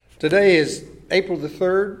Today is April the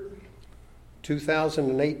 3rd,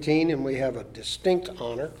 2018, and we have a distinct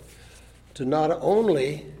honor to not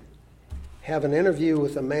only have an interview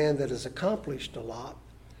with a man that has accomplished a lot,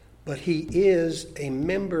 but he is a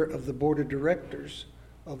member of the board of directors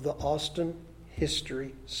of the Austin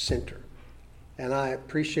History Center. And I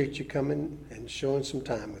appreciate you coming and showing some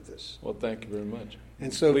time with us. Well, thank you very much.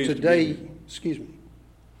 And so today,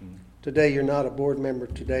 today you're not a board member,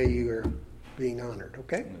 today you are being honored,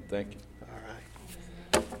 okay? Thank you.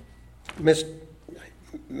 All right.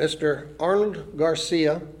 Mr. Arnold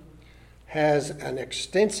Garcia has an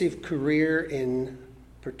extensive career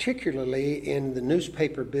particularly in the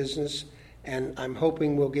newspaper business, and I'm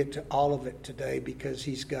hoping we'll get to all of it today because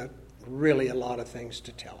he's got really a lot of things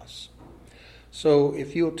to tell us. So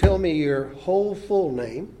if you'll tell me your whole full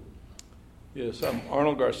name. Yes, I'm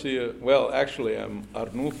Arnold Garcia. Well, actually, I'm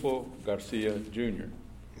Arnulfo Garcia Jr.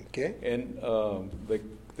 Okay. And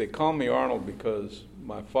they call me Arnold because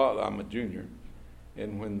my father, I'm a junior,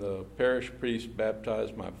 and when the parish priest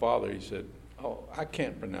baptized my father, he said, "Oh, I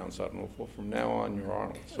can't pronounce Arnulfo. From now on, you're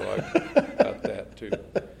Arnold." So I got that too.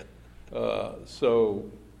 So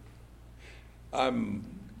I'm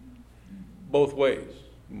both ways.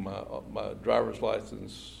 My driver's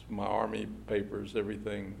license, my Army papers,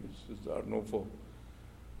 everything is Arnulfo,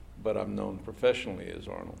 but I'm known professionally as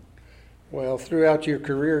Arnold. Well, throughout your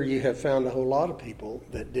career, you have found a whole lot of people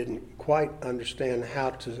that didn't quite understand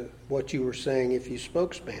what you were saying if you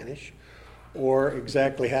spoke Spanish, or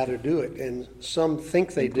exactly how to do it. And some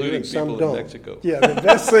think they do, and some don't. In Mexico. Yeah, the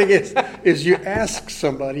best thing is you ask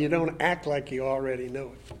somebody. You don't act like you already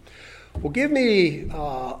know it. Well, give me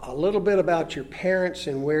a little bit about your parents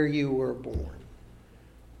and where you were born.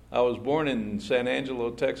 I was born in San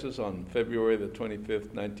Angelo, Texas on February the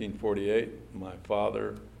 25th, 1948. My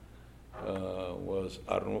father was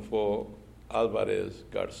Arnulfo Alvarez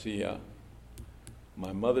Garcia.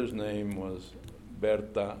 My mother's name was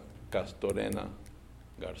Berta Castorena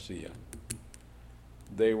Garcia.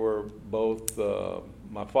 They were both,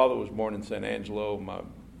 my father was born in San Angelo. My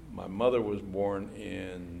mother was born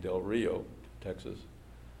in Del Rio, Texas.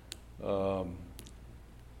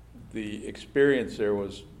 The experience there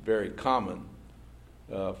was very common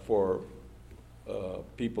for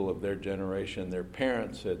people of their generation. Their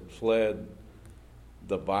parents had fled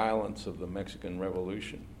the violence of the Mexican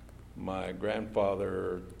Revolution. My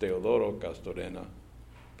grandfather, Teodoro Castorena,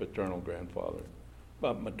 maternal grandfather,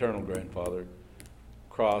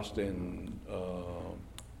 crossed in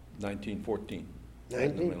 1914.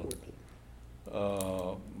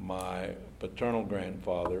 1914. My paternal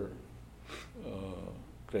grandfather,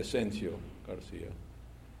 Crescencio Garcia,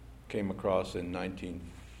 came across in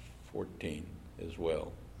 1914 as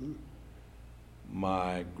well.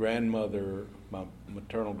 My grandmother, my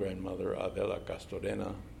maternal grandmother, Adela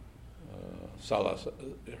Castorena, Salazar,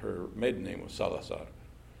 her maiden name was Salazar,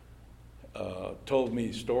 told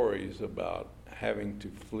me stories about having to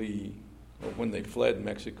flee, or when they fled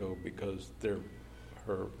Mexico, because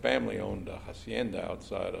her family owned a hacienda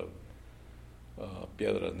outside of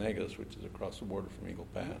Piedras Negras, which is across the border from Eagle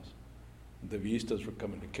Pass. The Villistas were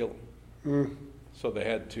coming to kill them. So they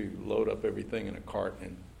had to load up everything in a cart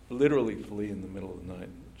and literally flee in the middle of the night.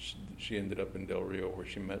 She ended up in Del Rio, where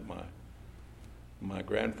she met my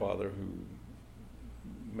grandfather, who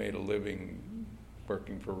made a living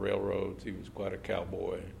working for railroads. He was quite a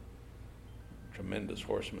cowboy, tremendous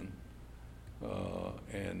horseman.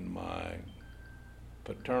 And my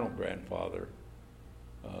paternal grandfather,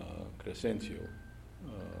 Crescencio,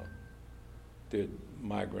 did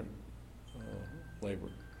migrant labor.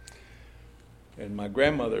 And my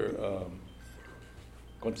grandmother,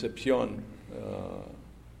 Concepcion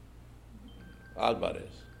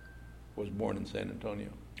Alvarez, was born in San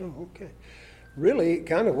Antonio. Oh, okay. Really,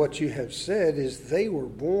 kind of what you have said is they were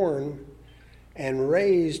born and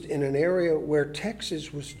raised in an area where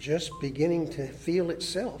Texas was just beginning to feel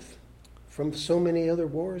itself from so many other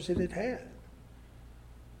wars it had had.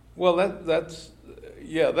 Well, that's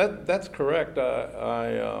correct.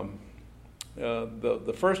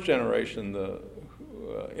 The first generation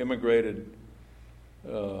immigrated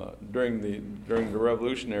during the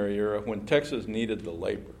Revolutionary era, when Texas needed the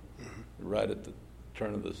labor, right at the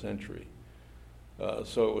turn of the century.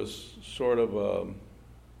 So it was sort of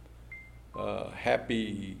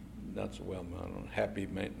happy. Not so well. I don't know, happy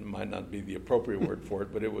might not be the appropriate word for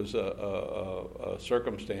it, but it was a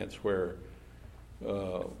circumstance where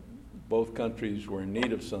both countries were in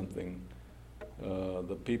need of something.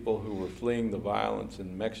 The people who were fleeing the violence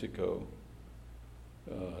in Mexico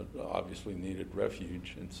obviously needed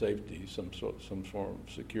refuge and safety, some form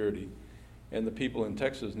of security, and the people in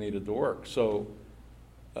Texas needed the work. So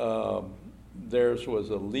theirs was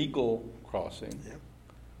a legal crossing.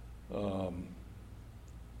 Yeah.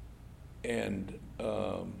 And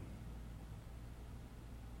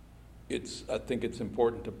I think it's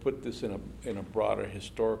important to put this in a broader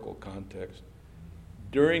historical context.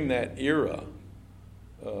 During that era,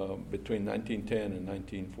 between 1910 and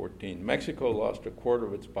 1914, Mexico lost a quarter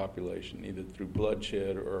of its population, either through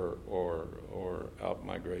bloodshed or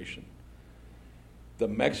out-migration. The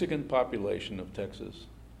Mexican population of Texas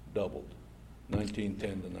doubled,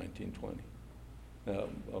 1910 to 1920.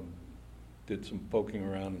 Did some poking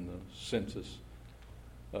around in the census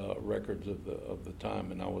records of the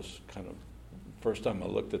time, and I was kind of, first time I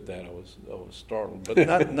looked at that, I was startled, but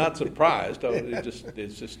not surprised.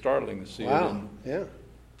 It's just startling to see it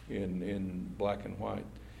in black and white.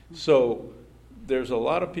 So there's a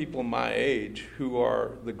lot of people my age who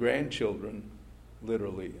are the grandchildren,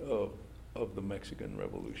 literally, of the Mexican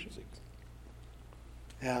Revolution.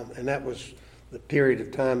 Yeah, and that was the period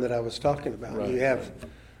of time that I was talking about. Right, you have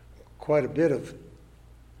quite a bit of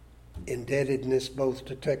indebtedness both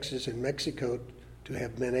to Texas and Mexico to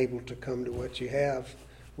have been able to come to what you have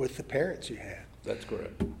with the parents you had. That's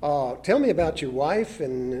correct. Tell me about your wife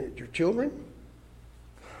and your children.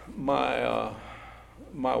 My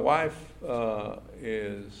wife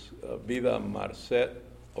is Vida Marcet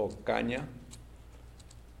Ocaña.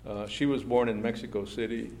 She was born in Mexico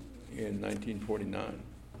City in 1949.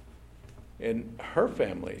 And her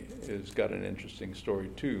family has got an interesting story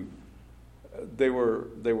too. They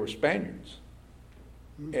were Spaniards,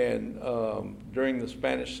 and during the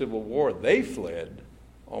Spanish Civil War, they fled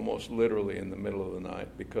almost literally in the middle of the night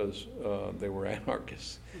because they were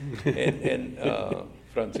anarchists. and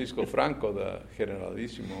Francisco Franco, the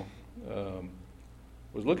Generalissimo,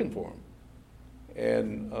 was looking for them.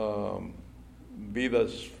 And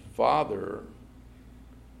Vida's father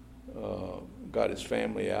got his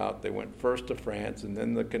family out. They went first to France, and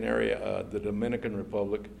then the Dominican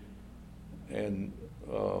Republic. And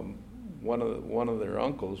one of their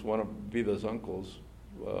uncles, one of Vida's uncles,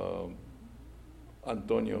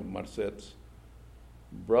 Antonio Marcet's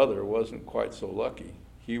brother, wasn't quite so lucky.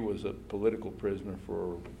 He was a political prisoner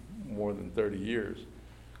for more than 30 years.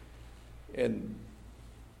 And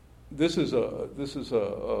this is a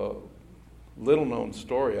little known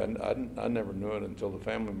story. I never knew it until the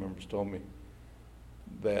family members told me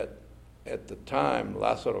that at the time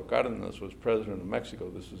Lázaro Cárdenas was president of Mexico.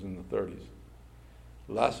 This was in the 30s.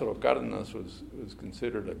 Lázaro Cárdenas was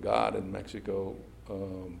considered a god in Mexico.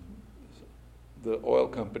 The oil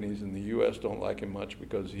companies in the U.S. don't like him much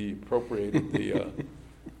because he appropriated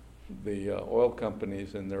the oil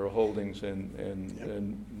companies and their holdings,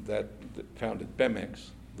 and that founded Pemex,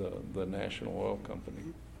 the national oil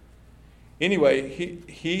company. Anyway,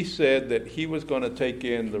 he said that he was going to take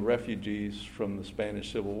in the refugees from the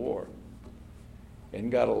Spanish Civil War,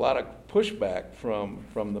 and got a lot of pushback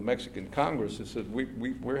from the Mexican Congress that said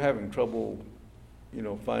we're having trouble,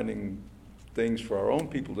 finding things for our own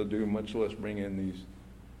people to do, much less bring in these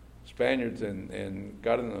Spaniards. And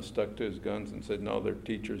Cárdenas stuck to his guns and said, no, they're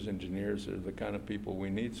teachers, engineers, they're the kind of people we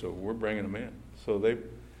need, so we're bringing them in. So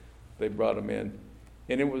they brought them in.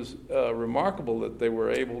 And it was remarkable that they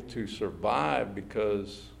were able to survive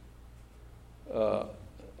because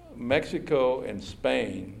Mexico and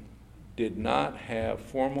Spain did not have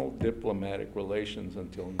formal diplomatic relations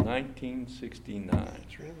until 1969.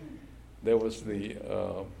 That's right. There was the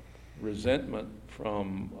resentment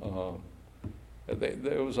from,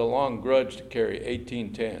 there was a long grudge to carry.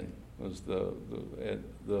 1810 was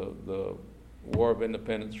the War of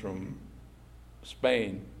Independence from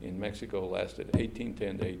Spain in Mexico lasted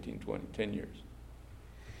 1810 to 1820, 10 years.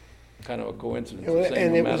 Kind of a coincidence.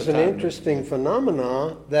 And it was an interesting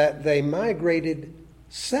phenomenon that they migrated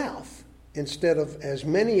south instead of as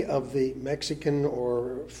many of the Mexican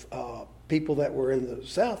or people that were in the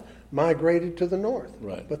south migrated to the north.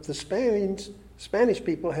 Right. But the Spanish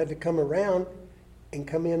people had to come around and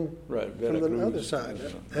come in from the other side. Yeah.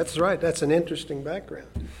 That's right. That's an interesting background.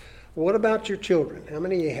 What about your children? How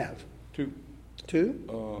many do you have? Two.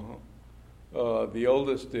 Two? The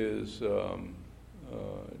oldest is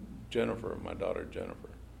Jennifer, my daughter Jennifer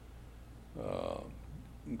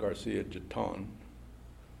Garcia Jaton.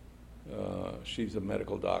 She's a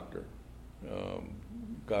medical doctor.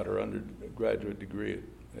 Got her undergraduate degree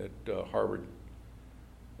at Harvard,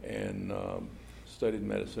 and studied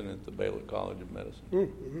medicine at the Baylor College of Medicine.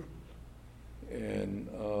 Mm-hmm. And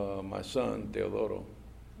my son Teodoro,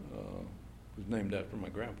 who's named after my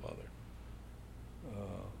grandfather,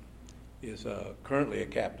 is currently a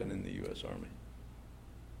captain in the U.S. Army.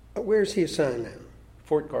 Where's he assigned now?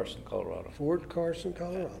 Fort Carson, Colorado. Fort Carson,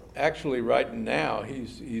 Colorado. Actually, right now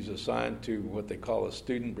he's assigned to what they call a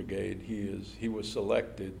student brigade. He was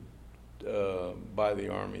selected by the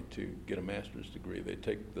Army to get a master's degree. They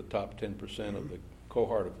take the top 10% of the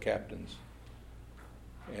cohort of captains,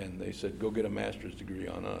 and they said, "Go get a master's degree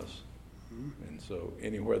on us." And so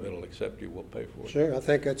anywhere that'll accept you, we'll pay for it. Sure, I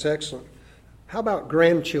think that's excellent. How about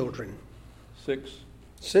grandchildren? 6.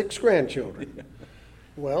 6 grandchildren.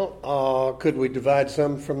 Well, could we divide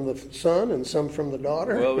some from the son and some from the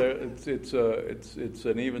daughter? Well, it's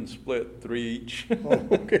an even split, 3 each. Oh,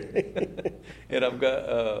 okay. And I've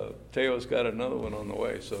got Teo's got another one on the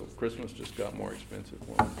way, so Christmas just got more expensive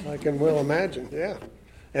for him. I can well imagine, yeah.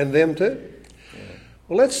 And them too. Yeah.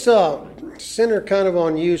 Well, let's center kind of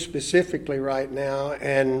on you specifically right now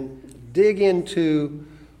and dig into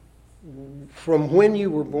from when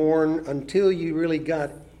you were born until you really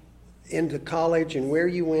got into college and where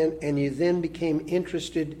you went, and you then became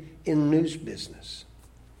interested in news business.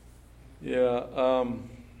 Yeah.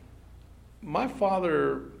 My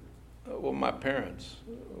father, well, my parents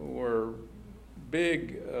were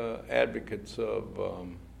big advocates of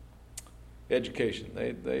education.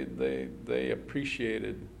 They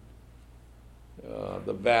appreciated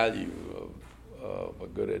the value of a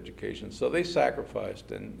good education. So they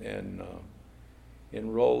sacrificed and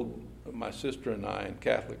enrolled my sister and I in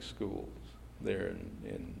Catholic schools there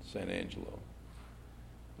in San Angelo,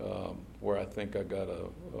 where I think I got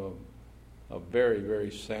a very, very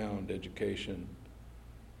sound education.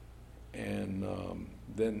 And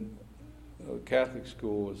then Catholic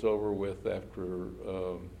school was over with after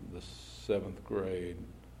the 7th grade.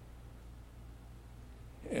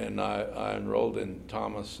 And I enrolled in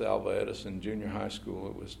Thomas Alva Edison Junior High School.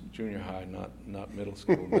 It was junior high, not middle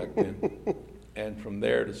school back then. And from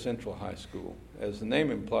there to Central High School. As the name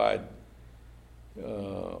implied,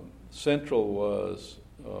 Central was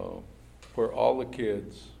where all the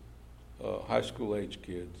kids, high school age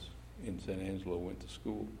kids in San Angelo went to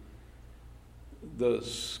school. The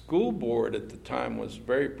school board at the time was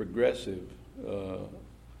very progressive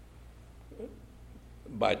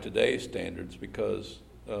by today's standards because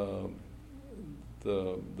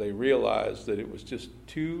they realized that it was just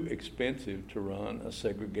too expensive to run a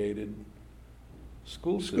segregated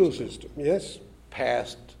school system, yes,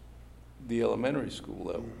 past the elementary school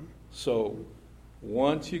level. Mm-hmm. So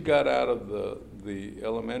once you got out of the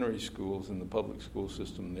elementary schools in the public school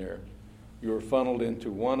system there, you were funneled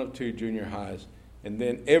into one of 2 junior highs, and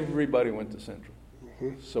then everybody went to Central.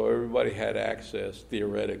 Mm-hmm. So everybody had access,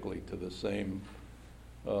 theoretically, to the same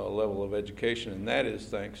level of education, and that is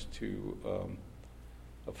thanks to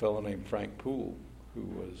a fellow named Frank Poole, who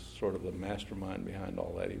was sort of the mastermind behind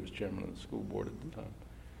all that. He was chairman of the school board at the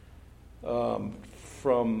time.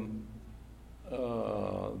 From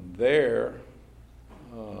there,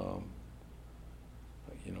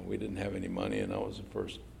 we didn't have any money, and I was the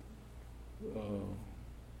first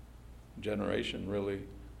generation, really,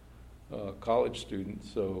 college student.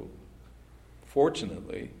 So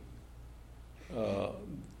fortunately,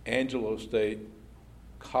 Angelo State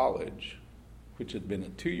College, which had been a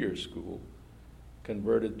 2-year school,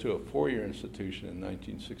 converted to a 4-year institution in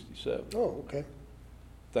 1967. Oh, okay.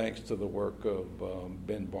 Thanks to the work of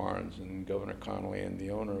Ben Barnes and Governor Connolly and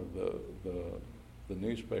the owner of the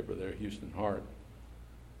newspaper there, Houston Hart.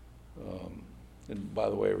 And by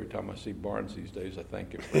the way, every time I see Barnes these days, I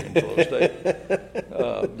thank him for Angelo State.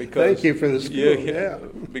 Because, thank you for the school. Yeah.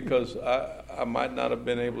 Because I might not have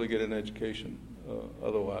been able to get an education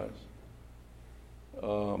otherwise.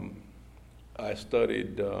 I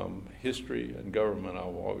studied history and government.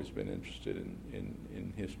 I've always been interested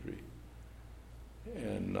in history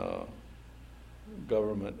and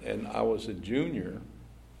government. And I was a junior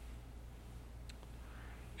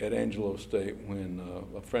at Angelo State when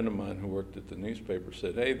a friend of mine who worked at the newspaper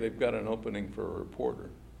said, "Hey, they've got an opening for a reporter,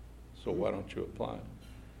 so why don't you apply?"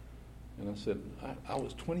 And I said, I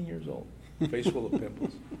was 20 years old, face full of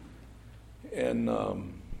pimples. And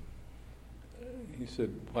he said,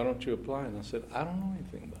 "Why don't you apply?" And I said, "I don't know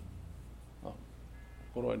anything about it." "Oh,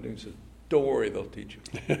 what do I do?" He said, "Don't worry, they'll teach you."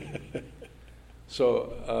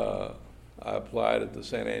 So I applied at the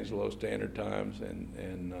San Angelo Standard Times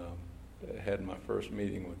and had my first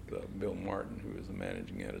meeting with Bill Martin, who was the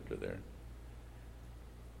managing editor there.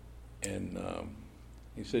 And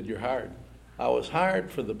he said, "You're hired." I was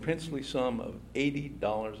hired for the princely sum of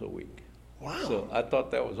 $80 a week. Wow. So I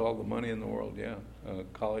thought that was all the money in the world, yeah.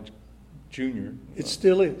 College junior. It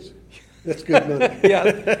still is. That's good money. Yeah,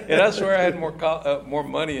 and I swear I had more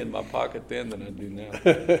money in my pocket then than I do now.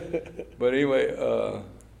 But anyway,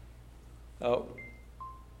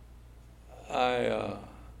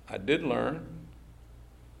 I did learn.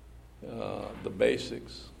 the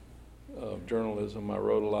basics of journalism. I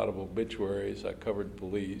wrote a lot of obituaries. I covered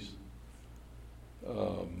police.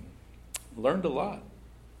 Learned a lot.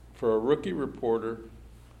 For a rookie reporter,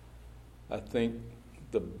 I think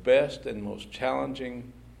the best and most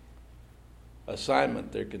challenging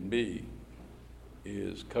assignment there can be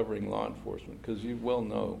is covering law enforcement, because you well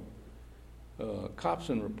know cops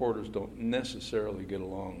and reporters don't necessarily get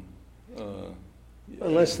along.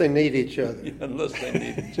 Unless they need each other. Unless they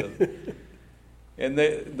need each other. And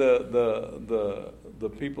the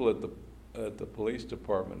people at the police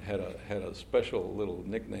department had a special little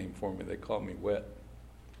nickname for me. They called me Wet.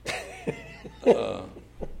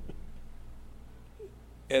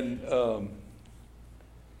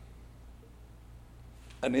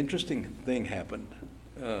 An interesting thing happened.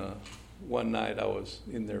 One night I was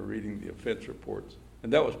in there reading the offense reports,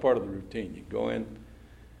 and that was part of the routine. You go in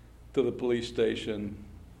to the police station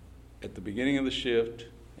at the beginning of the shift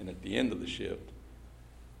and at the end of the shift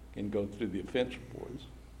and go through the offense reports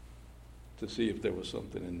to see if there was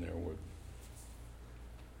something in there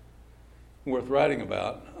worth writing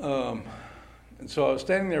about. And so I was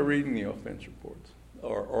standing there reading the offense reports,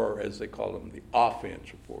 or as they call them, the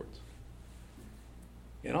offense reports.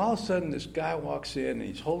 And all of a sudden, this guy walks in, and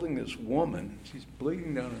he's holding this woman. She's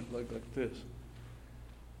bleeding down her leg like this.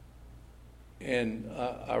 And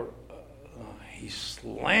he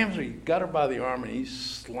slams her. He got her by the arm, and he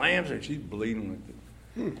slams her. She's bleeding like this.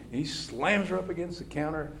 And he slams her up against the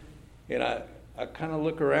counter. And I kind of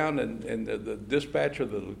look around, and the dispatcher,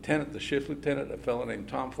 the lieutenant, the shift lieutenant, a fellow named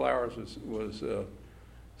Tom Flowers, was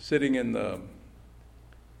sitting in there.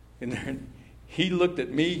 He looked at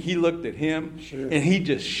me, he looked at him, sure. And he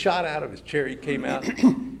just shot out of his chair. He came out,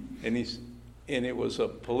 and it was a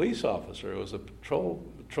police officer. It was a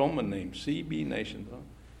patrolman named C.B. Nation.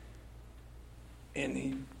 And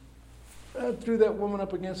he threw that woman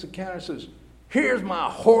up against the counter and says, "Here's my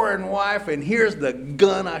whoring wife, and here's the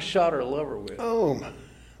gun I shot her lover with." Oh.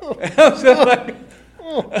 And I was like,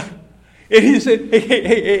 and he said,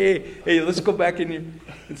 hey, let's go back in here.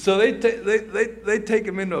 And so they take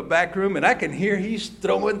him into a back room, and I can hear he's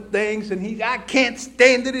throwing things, and I can't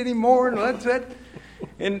stand it anymore, and that's it.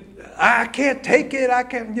 And I can't take it. I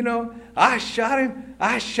can't, I shot him.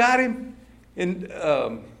 And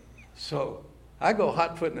so I go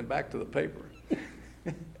hot-footing it back to the paper.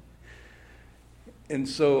 And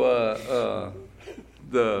so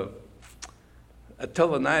I tell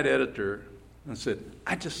the night editor, I said,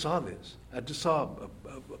 I just saw this. I just saw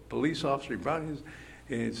a police officer, and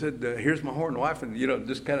he said, "Here's my whoring wife," and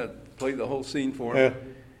just kind of played the whole scene for him. Yeah.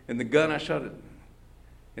 And the gun, I shot it.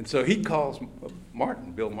 And so he calls Bill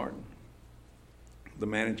Martin, the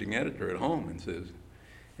managing editor at home, and says,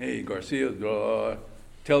 "Hey, Garcia,"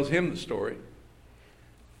 tells him the story.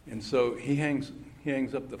 And so he hangs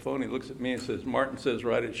up the phone. He looks at me and says, "Martin says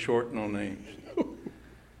write it short, no names."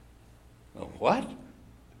 Oh, what?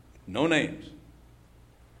 No names.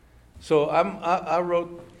 So I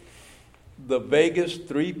wrote the vaguest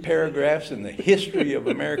 3 paragraphs in the history of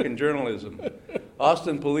American journalism.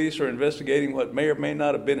 Austin police are investigating what may or may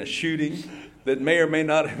not have been a shooting that may or may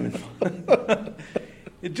not have been.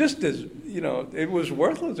 It just is, it was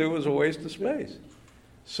worthless. It was a waste of space.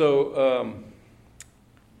 So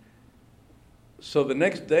the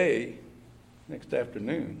next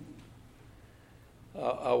afternoon,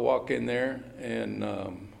 I walk in there, and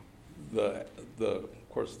of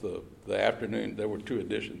course, the afternoon, there were 2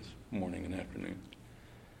 editions, morning and afternoon.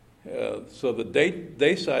 So the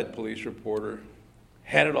Dayside police reporter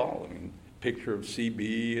had it all. I mean, picture of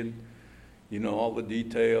CB and, all the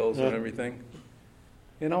details and everything.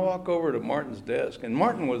 And I walk over to Martin's desk, and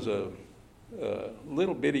Martin was a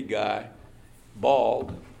little bitty guy,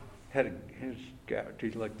 bald, had his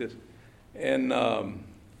teeth like this. And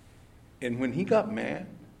when he got mad,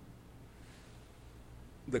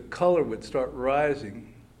 the color would start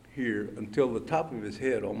rising here until the top of his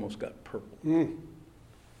head almost got purple.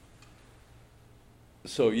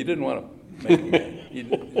 So you didn't want to make him mad. You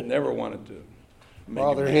never wanted to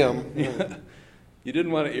bother him. You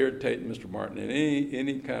didn't want to irritate Mr. Martin in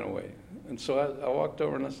any kind of way. And so I walked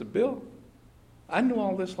over and I said, "Bill, I knew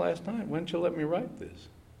all this last night. Why didn't you let me write this?"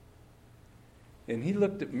 And he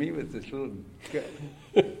looked at me with this little guy,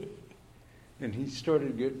 and he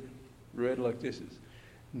started to get red like this.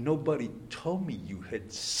 "Nobody told me you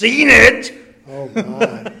had seen it." Oh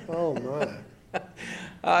my! Oh my!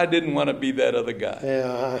 I didn't want to be that other guy.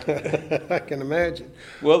 Yeah, I can imagine.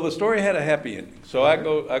 Well, the story had a happy ending. So I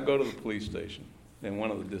go to the police station, and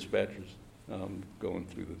one of the dispatchers going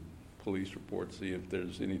through the police report, see if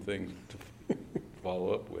there's anything to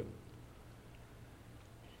follow up with.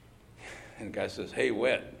 And the guy says, "Hey,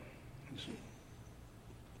 Wet,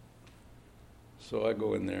 So I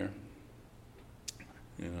go in there,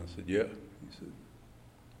 and I said, yeah.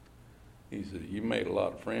 He said, you made a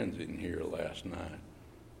lot of friends in here last night.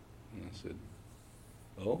 And I said,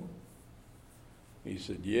 oh? He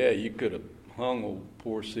said, yeah, you could have hung old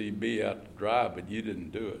poor CB out to dry, but you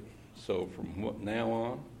didn't do it. So from now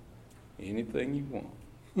on, anything you want.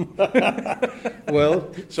 Well,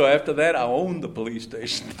 so after that, I owned the police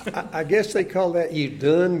station. I guess they call that you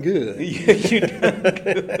done good. Yeah, you done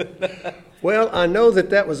good. Well, I know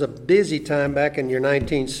that was a busy time back in your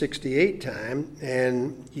 1968 time,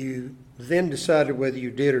 and you then decided whether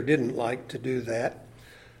you did or didn't like to do that.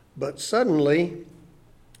 But suddenly,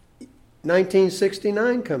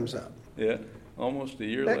 1969 comes up. Yeah, almost a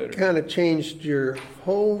year That later. kind of changed your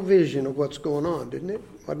whole vision of what's going on, didn't it?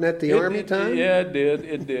 Wasn't that the Army time? Yeah, it did.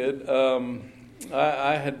 It did.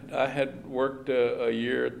 I had worked a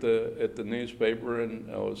year at the newspaper,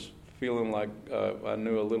 and I was feeling like I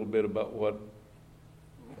knew a little bit about what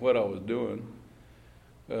I was doing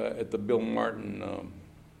at the Bill Martin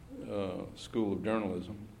School of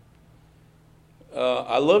Journalism.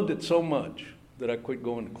 I loved it so much that I quit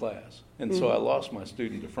going to class, and so I lost my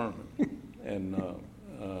student deferment, and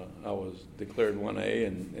I was declared 1A,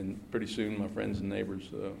 and pretty soon my friends and neighbors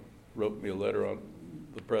wrote me a letter on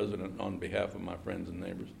the president on behalf of my friends and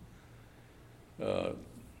neighbors,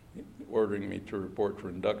 ordering me to report for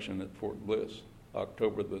induction at Fort Bliss,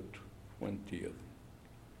 October the 20th,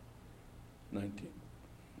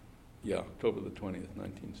 October the 20th,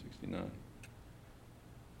 1969.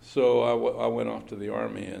 So I went off to the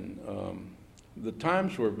Army, and the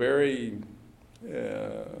times were very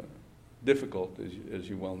difficult, as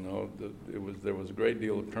you well know. There was a great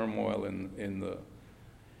deal of turmoil in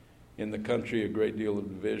the country, a great deal of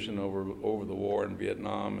division over the war in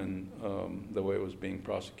Vietnam and the way it was being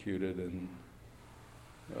prosecuted, and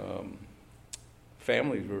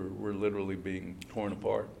families were literally being torn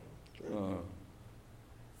apart.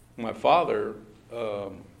 My father,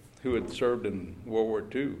 who had served in World War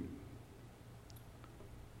II,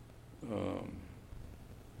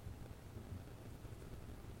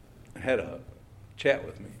 had a chat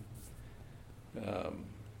with me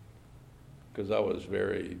because I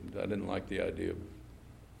didn't like the idea of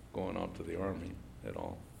going off to the Army at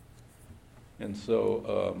all. And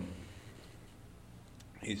so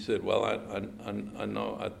he said, well, I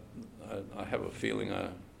know, I have a feeling I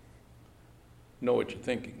know what you're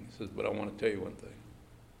thinking. He says, but I want to tell you one thing.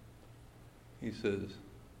 He says,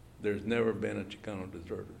 there's never been a Chicano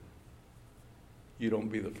deserter. You don't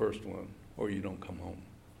be the first one, or you don't come home.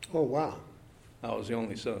 Oh, wow. I was the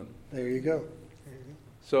only son. There you go.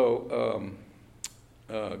 So,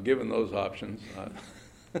 given those options,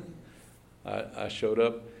 I showed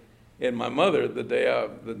up. And my mother, the day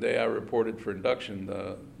I reported for induction,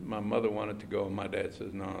 my mother wanted to go, and my dad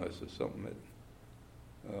says, no, this is something that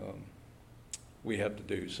we have to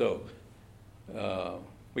do. So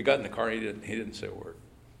we got in the car. He didn't say a word,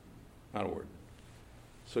 not a word.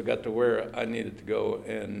 So I got to where I needed to go,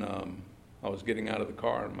 and I was getting out of the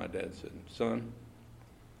car, and my dad said, son,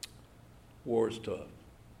 war's tough.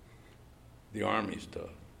 The Army's tough.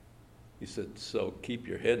 He said, so keep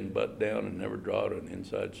your head and butt down and never draw it an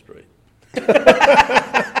inside straight.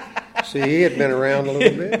 See, he had been around a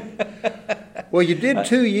little bit. Well, you did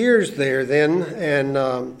 2 years there then,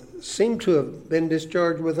 and seemed to have been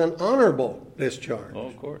discharged with an honorable discharge. Oh,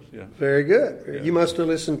 of course, yeah. Very good. Yeah. You must have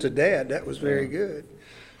listened to Dad. That was very good.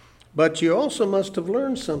 But you also must have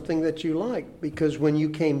learned something that you liked, because when you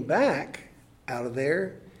came back out of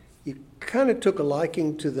there, you kind of took a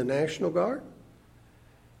liking to the National Guard.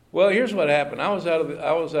 Well, here's what happened. I was out of the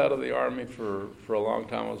Army for a long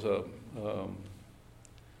time.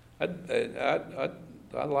 I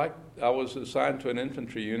was assigned to an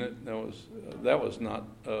infantry unit. That was not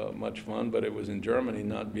much fun, but it was in Germany,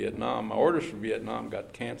 not Vietnam. My orders for Vietnam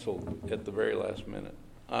got canceled at the very last minute.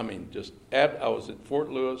 I mean, I was at Fort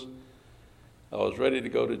Lewis. I was ready to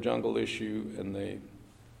go to Jungle Issue, and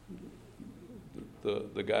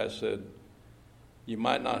the guy said, you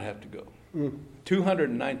might not have to go.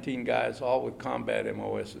 219 guys, all with combat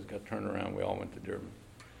MOSs, got turned around. We all went to Germany.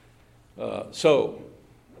 So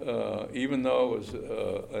even though it was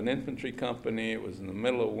an infantry company, it was in the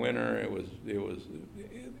middle of winter. It was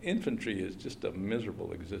infantry is just a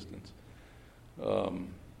miserable existence.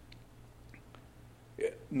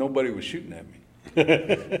 Nobody was shooting at me.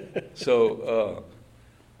 So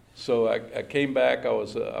I came back. I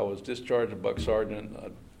was discharged a buck sergeant. I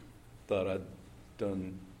thought I'd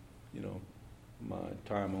done, my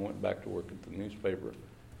time. I went back to work at the newspaper.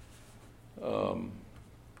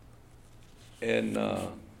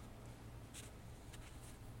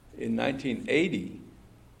 in 1980,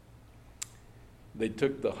 they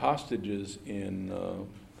took the hostages in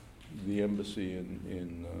the embassy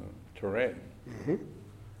in Tehran. Mm-hmm.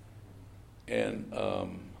 And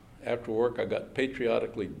after work, I got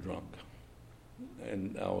patriotically drunk,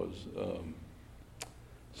 and I was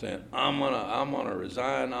saying, "I'm gonna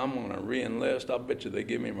resign. I'm gonna re-enlist. I'll bet you they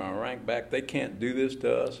give me my rank back. They can't do this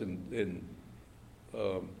to us." And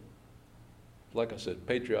like I said,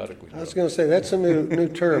 patriotically drunk. I was going to say, that's a new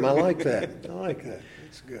term. I like that. I like that.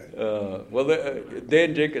 That's good. Well,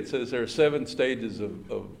 Dan Jenkins says there are 7 stages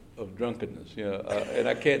of drunkenness, and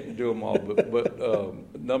I can't do them all, but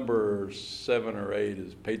number 7 or 8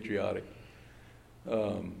 is patriotic.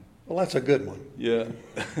 Well, that's a good one. Yeah.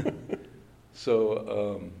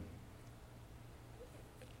 So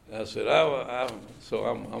I said,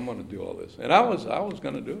 I'm going to do all this, and I was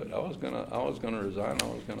going to do it. I was going to resign. I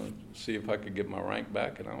was going to see if I could get my rank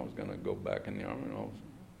back, and I was going to go back in the Army. And I was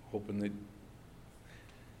hoping they'd.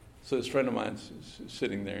 So this friend of mine's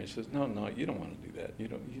sitting there. He says, "No, you don't want to do that. You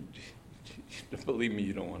believe me,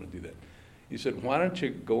 you don't want to do that." He said, "Why don't you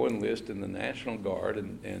go enlist in the National Guard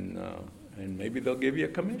and maybe they'll give you a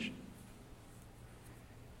commission?"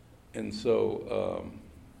 And so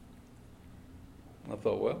I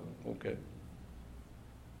thought, well, okay.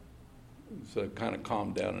 So I kind of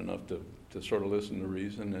calmed down enough to sort of listen to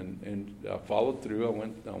reason, and I followed through. I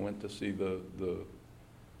went to see the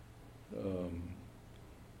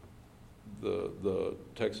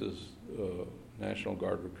Texas National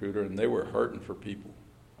Guard recruiter, and they were hurting for people,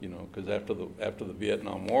 because after the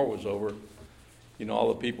Vietnam War was over, all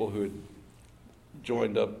the people who had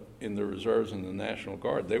joined up in the reserves and the National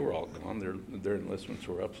Guard, they were all gone. Their enlistments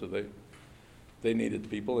were up, so they needed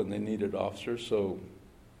people and they needed officers. So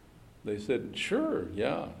they said, "Sure,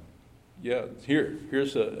 yeah.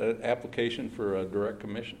 Here's an application for a direct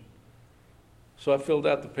commission." So I filled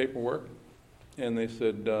out the paperwork, and they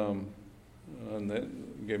said, and they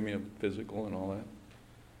gave me a physical and all that.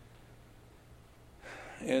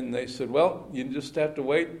 And they said, "Well, you just have to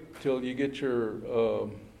wait till you get your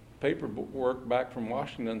paperwork back from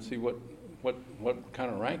Washington and see what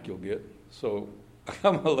kind of rank you'll get." So I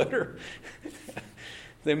got my letter.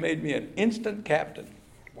 They made me an instant captain.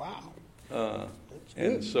 Wow.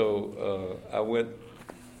 And so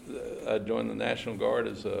I joined the National Guard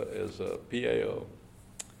as a PAO,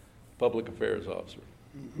 Public Affairs Officer.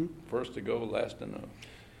 Mm-hmm. First to go, last to know.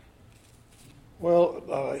 Well,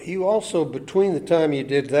 you also, between the time you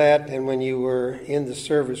did that and when you were in the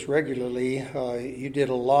service regularly, you did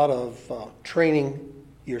a lot of training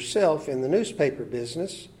yourself in the newspaper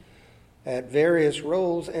business at various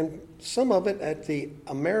roles, and some of it at the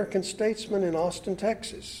American Statesman in Austin,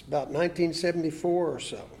 Texas, about 1974 or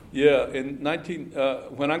so. Yeah,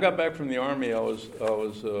 when I got back from the Army, I was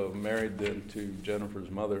married then to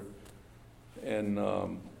Jennifer's mother, and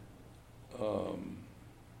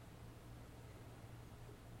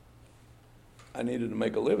I needed to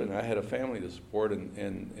make a living. I had a family to support,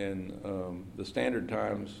 and the Standard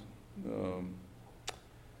Times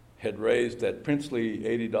had raised that princely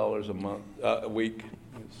 $80 a week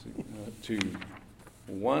to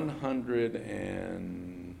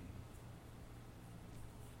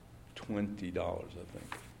 $120, I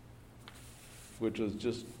think, which was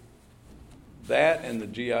just that, and the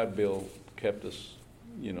GI Bill kept us,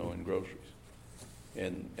 in groceries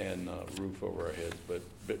and roof over our heads, but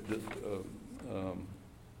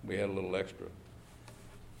we had a little extra.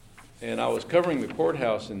 And I was covering the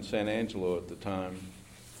courthouse in San Angelo at the time,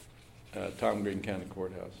 Tom Green County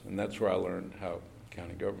Courthouse, and that's where I learned how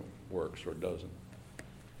county government works or doesn't.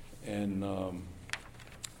 And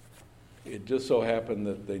it just so happened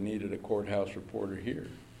that they needed a courthouse reporter here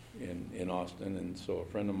in Austin, and so a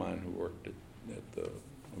friend of mine who worked at the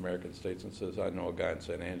American Statesman says, "I know a guy in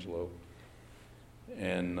San Angelo,"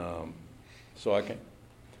 and so I came.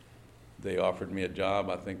 They offered me a job.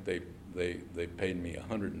 I think they paid me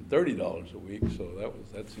 $130 a week, so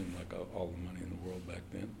that seemed like all the money in the world back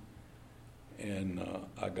then. And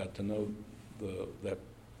I got to know that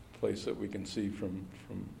place that we can see from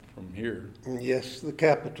here. Yes, the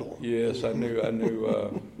Capitol. Yes, I knew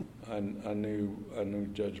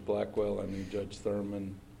Judge Blackwell. I knew Judge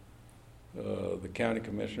Thurman. The county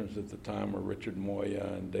commissioners at the time were Richard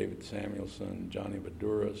Moya and David Samuelson, Johnny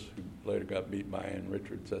Baduras, who later got beat by Ann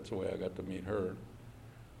Richards. That's the way I got to meet her.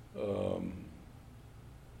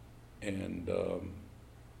 And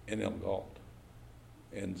El Galt.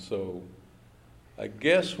 And so I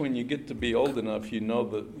guess when you get to be old enough, you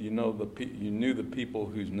knew the people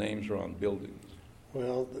whose names are on buildings.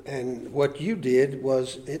 Well, and what you did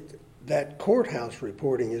was that courthouse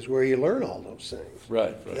reporting is where you learn all those things.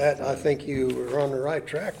 Right. I think you were on the right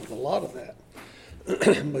track with a lot of that.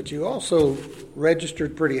 But you also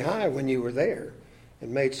registered pretty high when you were there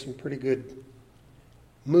and made some pretty good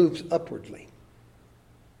moves upwardly.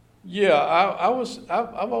 Yeah,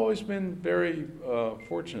 I've always been very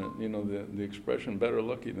fortunate. You know, the expression "better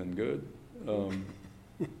lucky than good."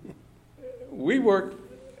 We worked.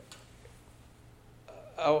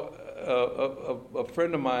 A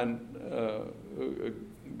friend of mine, a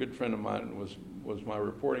good friend of mine, was my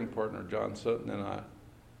reporting partner, John Sutton, and I.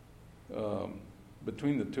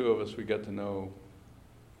 Between the two of us, we got to know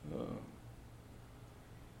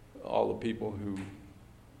all the people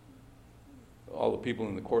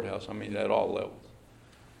in the courthouse. I mean, at all levels,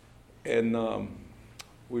 and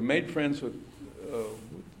we made friends with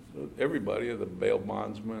everybody, the bail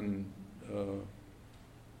bondsmen, the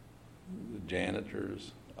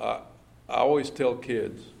janitors. I always tell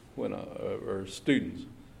kids or students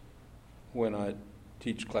when I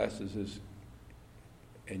teach classes is,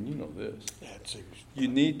 and you know this, you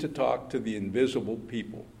need to talk to the invisible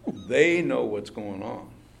people. They know what's going on.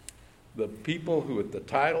 The people who at the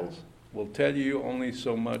titles will tell you only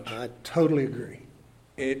so much. I totally agree.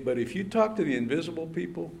 But if you talk to the invisible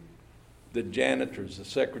people, the janitors, the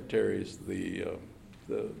secretaries, the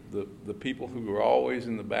people who are always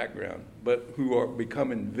in the background, but who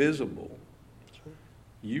become invisible,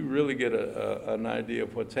 you really get an idea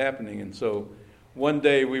of what's happening. And so one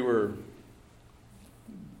day we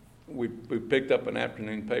picked up an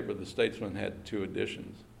afternoon paper. The Statesman had 2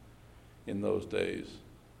 editions in those days,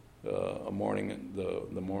 the morning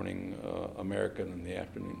American and the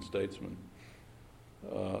afternoon Statesman.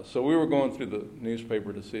 So we were going through the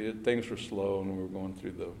newspaper to see it. Things were slow, and we were going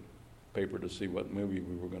through the paper to see what movie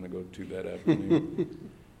we were going to go to that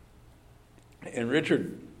afternoon. And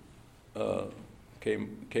Richard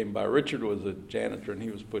came by. Richard was a janitor, and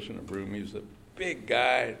he was pushing a broom. He was a big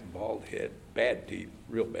guy, bald head, bad teeth,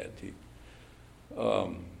 real bad teeth.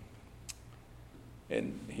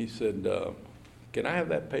 And he said, "Can I have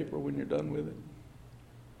that paper when you're done with it?"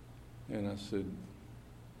 And I said,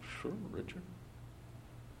 "Sure, Richard."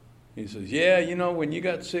 He says, "Yeah, you know, when you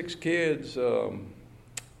got 6 kids,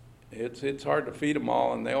 it's hard to feed them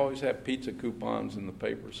all, and they always have pizza coupons in the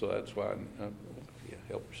paper, so that's why, yeah,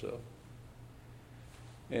 help yourself."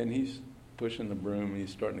 And he's pushing the broom, and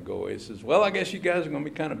he's starting to go away. He says, "Well, I guess you guys are going to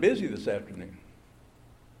be kind of busy this afternoon."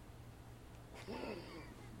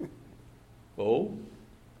 "Oh,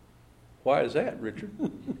 why is that, Richard?"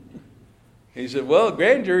 He said, "Well, the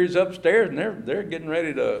grand jury's upstairs, and they're getting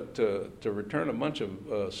ready to return a bunch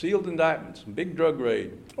of sealed indictments, big drug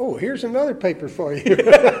raid." "Oh, here's another paper for you."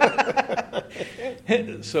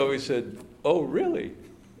 So he said, "Oh, really?"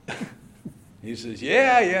 He says,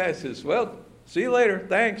 Yeah. He says, "Well, see you later.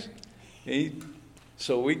 Thanks."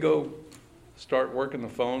 So we go start working the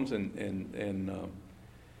phones, and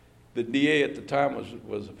the DA at the time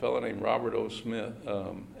was a fellow named Robert O. Smith,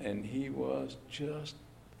 and he was just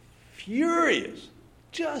furious.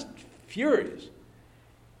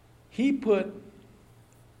 He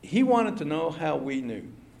wanted to know how we knew.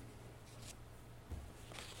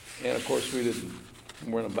 And of course we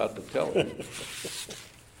weren't about to tell him.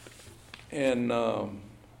 And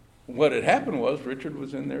what had happened was Richard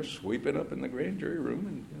was in there sweeping up in the grand jury room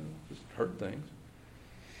and just heard things.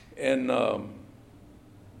 And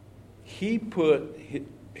he put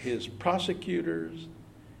his prosecutors,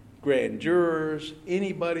 grand jurors,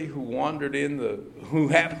 anybody who wandered who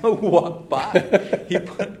happened to walk by,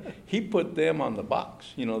 he put them on the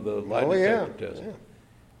box, the lie detector test.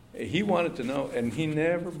 Yeah. He wanted to know, and he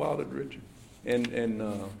never bothered Richard. And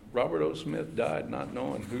Robert O. Smith died not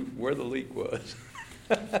knowing where the leak was.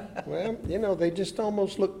 Well, they just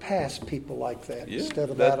almost look past people like that instead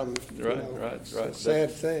of at them. Right. It's a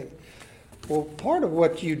sad thing. Well, part of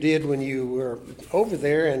what you did when you were over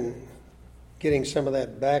there and getting some of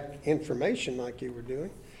that back information like you were doing,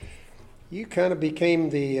 you kind of became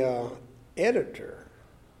the editor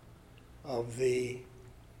of the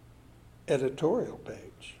editorial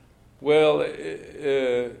page. Well,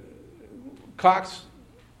 Cox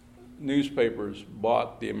newspapers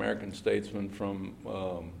bought the American Statesman from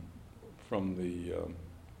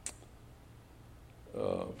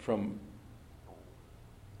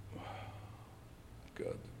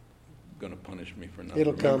God, going to punish me for not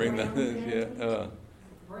remembering that. Yeah,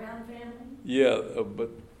 Brown family. Yeah,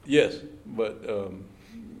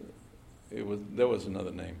 there was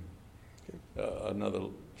another name, another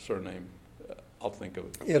surname. I'll think of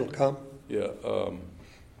it. It'll come. Yeah,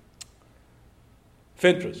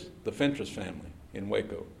 Fentress, the Fentress family in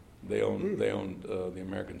Waco. They owned the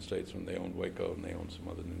American Statesman. They owned Waco, and they owned some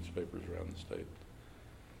other newspapers around the state.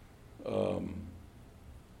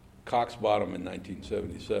 Cox bought them in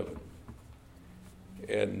 1977,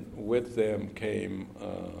 and with them came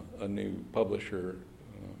a new publisher,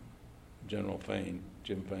 General Fain,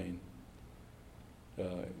 Jim Fain.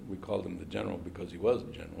 We called him the General because he was a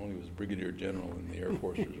general. He was a brigadier general in the Air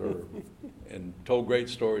Force Reserve, and told great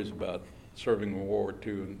stories about serving in World War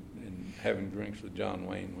II and having drinks with John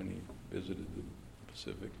Wayne when he visited the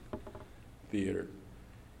Pacific Theater.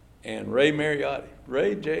 And Ray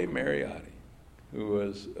J. Mariotti, who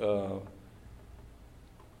was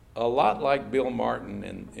a lot like Bill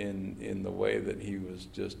Martin in the way that he was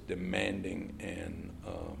just demanding and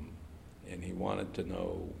he wanted to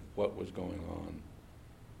know what was going on.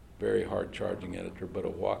 Very hard-charging editor, but a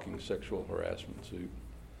walking sexual harassment suit.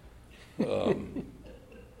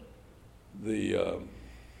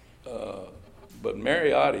 But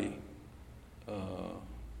Mariotti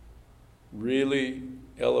really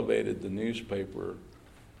elevated the newspaper,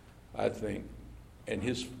 I think, and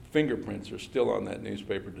his fingerprints are still on that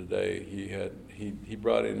newspaper today. He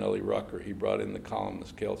brought in Ellie Rucker. He brought in the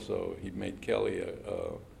columnist Kelso. He made Kelly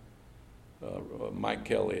Mike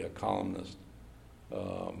Kelly a columnist.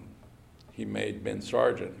 He made Ben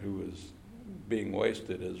Sargent, who was being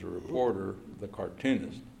wasted as a reporter, the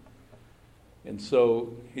cartoonist. And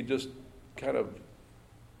so he just kind of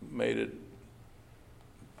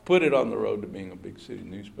put it on the road to being a big city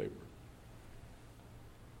newspaper.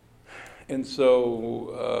 And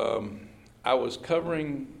so I was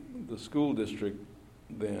covering the school district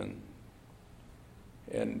then,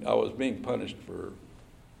 and I was being punished for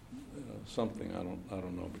something, I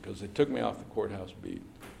don't know, because they took me off the courthouse beat.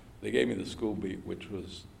 They gave me the school beat, which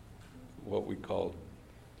was what we called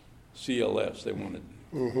CLFs. They wanted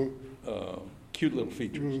cute little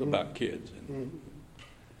features about kids.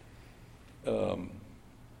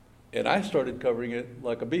 And I started covering it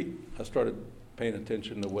like a beat. I started paying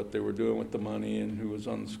attention to what they were doing with the money and who was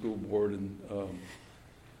on the school board, and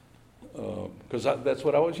because that's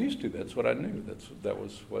what I was used to. That's what I knew. That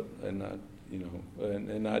was what, and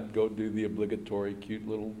and I'd go do the obligatory cute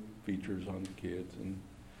little features on the kids, and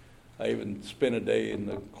I even spent a day in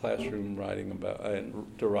the classroom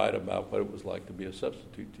to write about what it was like to be a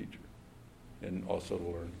substitute teacher, and also to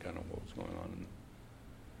learn kind of what was going on.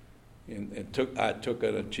 And I took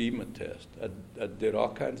an achievement test. I did all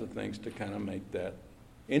kinds of things to kind of make that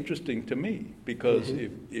interesting to me, because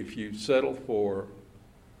if you settle for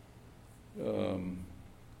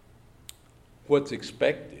what's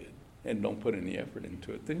expected and don't put any effort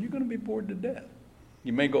into it, then you're going to be bored to death.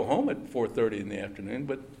 You may go home at 4:30 in the afternoon,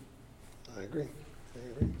 but I agree.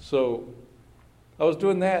 So I was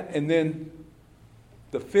doing that, and then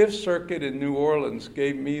the Fifth Circuit in New Orleans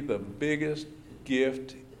gave me the biggest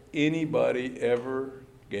gift anybody ever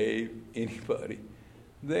gave anybody.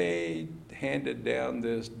 They handed down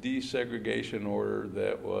this desegregation order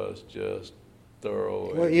that was just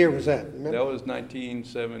thorough. What year was that? Remember? That was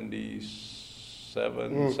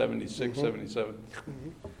 1977, 76, 77,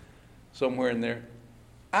 somewhere in there.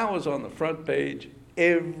 I was on the front page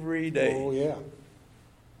every day. Oh, yeah.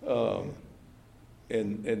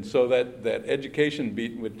 And so that education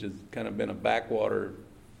beat, which has kind of been a backwater,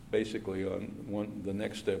 basically the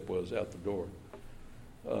next step was out the door.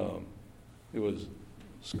 It was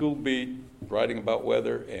school beat, writing about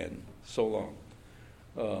weather, and so long.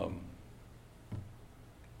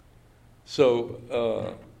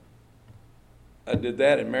 So I did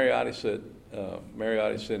that, and Mariotti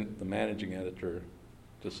sent the managing editor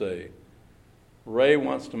to say, Ray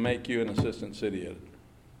wants to make you an assistant city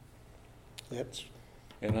editor.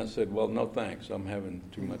 And I said, well, no thanks. I'm having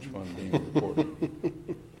too much fun being a reporter.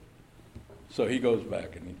 So he goes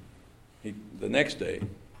back, and he the next day,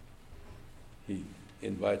 he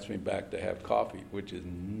invites me back to have coffee, which is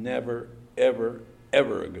never, ever,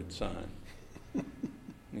 ever a good sign. And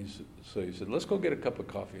he said, let's go get a cup of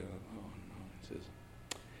coffee. Oh, no. He says,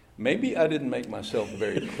 maybe I didn't make myself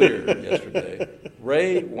very clear yesterday.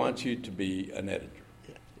 Ray wants you to be an editor.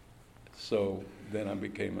 So then I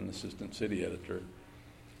became an assistant city editor.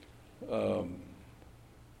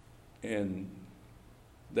 And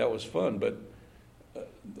that was fun, but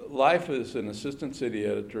life as an assistant city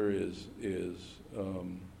editor is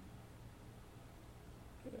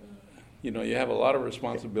you have a lot of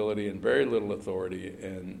responsibility and very little authority,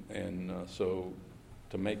 and so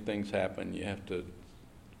to make things happen, you have to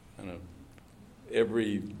kind of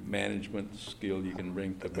every management skill you can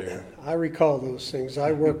bring to bear. I recall those things.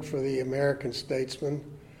 I worked for the American Statesman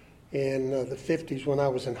in the 50s when I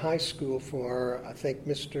was in high school for, I think,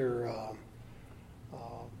 Mr.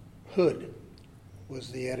 Hood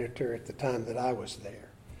was the editor at the time that I was there.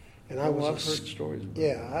 And I've heard stories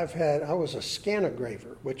about that. I was a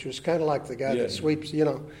scanograver, which was kind of like the guy that sweeps,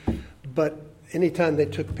 But anytime they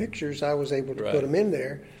took pictures, I was able to put them in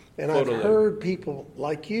there. And totally. I've heard people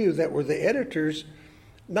like you that were the editors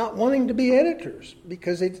not wanting to be editors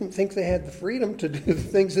because they didn't think they had the freedom to do the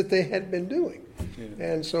things that they had been doing. Yeah.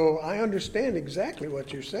 And so I understand exactly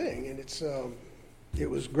what you're saying. And it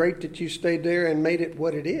was great that you stayed there and made it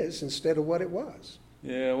what it is instead of what it was.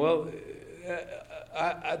 Yeah, well,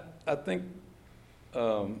 I think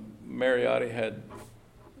Mariotti had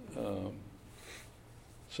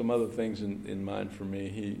some other things in mind for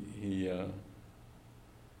me.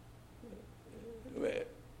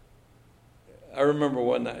 I remember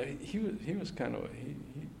one night he was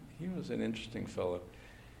an interesting fellow.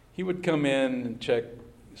 He would come in and check,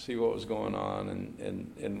 see what was going on,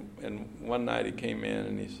 and one night he came in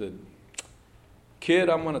and he said, "Kid,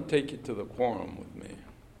 I'm going to take you to the Quorum with me."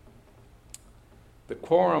 The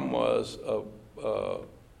Quorum was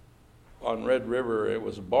on Red River. It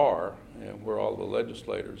was a bar where all the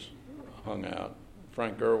legislators hung out.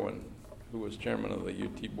 Frank Irwin, who was chairman of the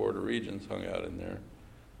UT Board of Regents, hung out in there.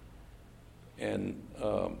 And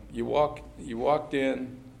you walked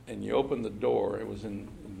in and you opened the door. It was in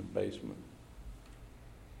the basement,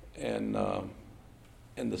 and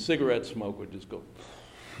the cigarette smoke would just go.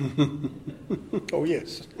 Oh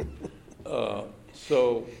yes.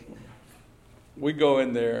 So we go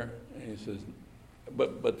in there, and he says,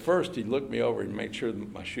 but first he looked me over and made sure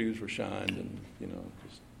that my shoes were shined, and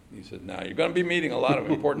he said, "Now you're going to be meeting a lot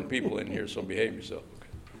of important people in here, so behave yourself."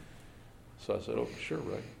 Okay. So I said, "Oh, sure,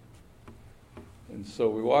 right." And so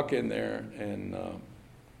we walk in there, and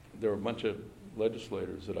there were a bunch of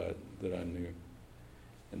legislators that I knew,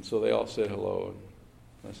 and so they all said hello,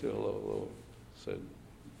 and I said hello, said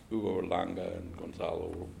Hugo Orlanga and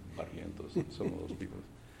Gonzalo Barrientos and some of those people.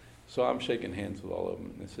 So I'm shaking hands with all of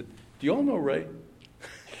them, and they said, "Do you all know Ray?"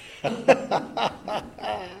 So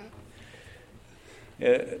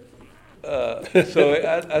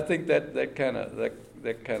I think that kind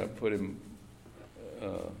of put him.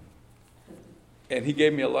 And he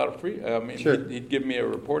gave me a lot of free. I mean, sure. He'd give me a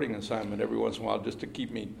reporting assignment every once in a while just to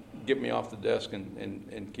get me off the desk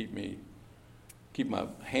and keep my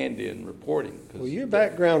hand in reporting. Well, your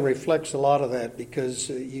background reflects a lot of that because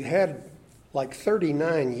you had like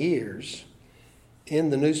 39 years in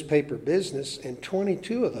the newspaper business, and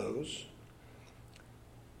 22 of those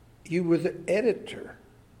you were the editor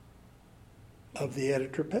of the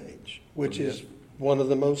editor page, which is one of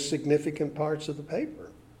the most significant parts of the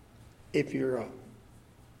paper if you're a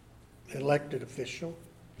elected official.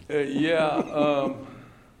 That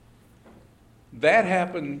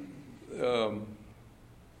happened,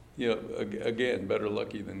 again, better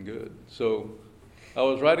lucky than good. So I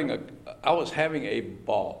was having a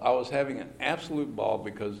ball. I was having an absolute ball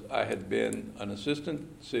because I had been an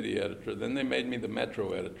assistant city editor. Then they made me the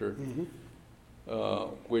Metro editor,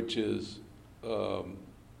 which is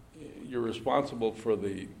you're responsible for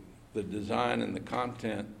the design and the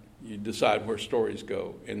content. You decide where stories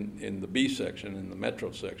go in the B section, in the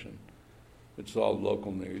Metro section. It's all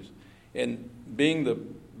local news. And being the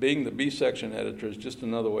B section editor is just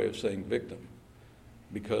another way of saying victim,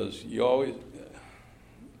 because you always,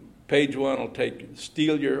 page one will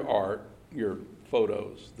steal your art, your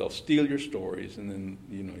photos. They'll steal your stories, and then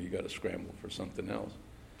you got to scramble for something else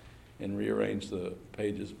and rearrange the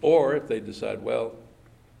pages. Or if they decide, well,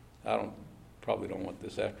 probably don't want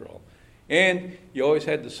this after all. And you always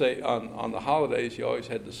had to say, on the holidays, you always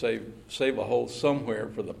had to save a hole somewhere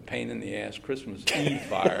for the pain in the ass Christmas Eve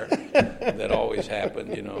fire that always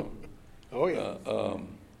happened, Oh, yeah.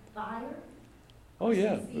 Fire? Oh,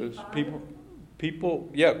 yeah. There's people,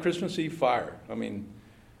 Christmas Eve fire. I mean,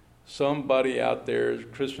 somebody out there's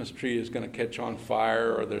Christmas tree is going to catch on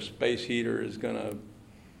fire, or their space heater is going to,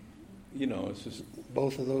 it's just...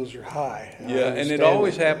 Both of those are high. Yeah, and it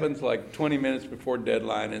always happens like 20 minutes before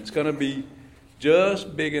deadline. And it's going to be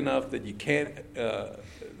just big enough that you can't,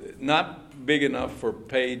 not big enough for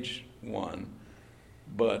page one,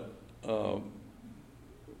 but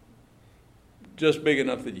just big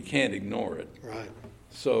enough that you can't ignore it. Right.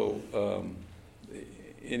 So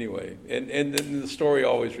anyway, and then the story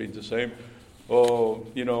always reads the same. Oh,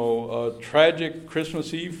 a tragic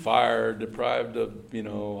Christmas Eve fire deprived of,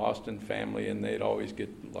 Austin family, and they'd always get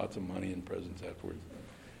lots of money and presents afterwards.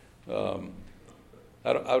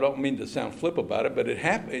 I don't mean to sound flip about it, but it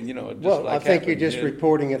happened, I think you're just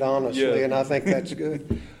reporting it honestly, and I think that's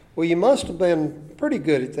good. Well, you must have been pretty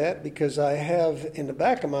good at that, because I have in the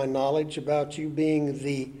back of my knowledge about you being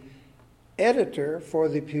the editor for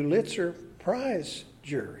the Pulitzer Prize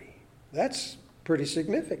jury. That's pretty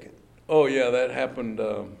significant. Oh yeah, that happened.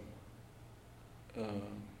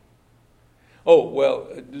 Oh well,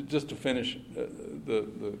 just to finish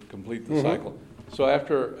the complete the cycle. So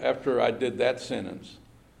after I did that sentence,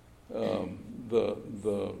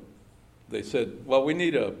 they said, well, we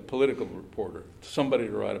need a political reporter, somebody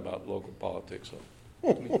to write about local politics.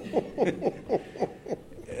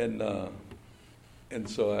 And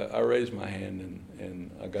so I raised my hand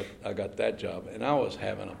and I got that job, and I was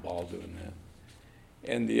having a ball doing that.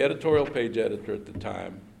 And the editorial page editor at the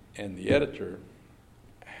time and the editor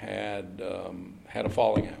had a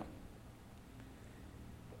falling out,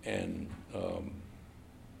 and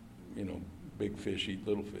big fish eat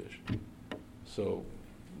little fish. So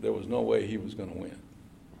there was no way he was going to win.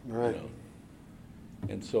 Right.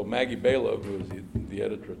 And so Maggie Bailow, who was the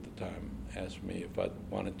editor at the time, asked me if I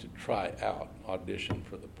wanted to try out, audition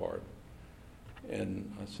for the part.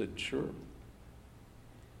 And I said, sure.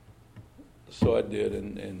 So I did,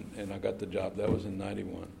 and I got the job. That was in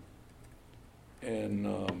 91.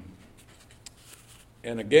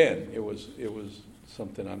 And again, it was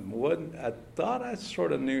something I thought I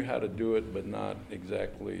sort of knew how to do it, but not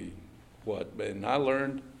exactly what. And I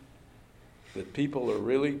learned that people are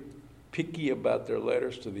really picky about their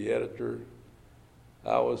letters to the editor.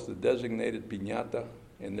 I was the designated piñata,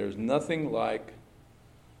 and there's nothing like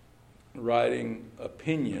writing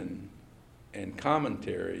opinion and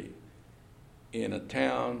commentary in a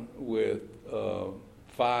town with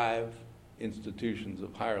 5 institutions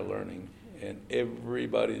of higher learning, and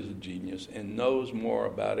everybody's a genius and knows more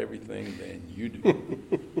about everything than you do.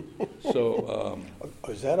 So,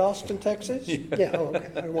 is that Austin, Texas? Yeah. Oh, okay.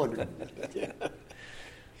 I wondered. Yeah.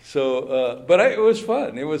 So, but it was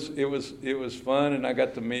fun. It was fun, and I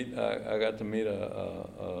got to meet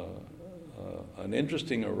an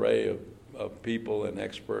interesting array of people and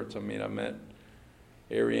experts. I mean, I met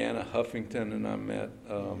Arianna Huffington, and I met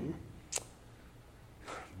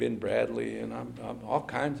Ben Bradley, and I'm all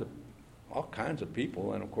kinds of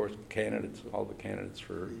people, and of course candidates, all the candidates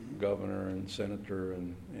for governor and senator,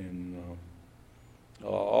 and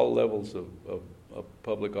all levels of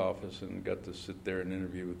public office, and got to sit there and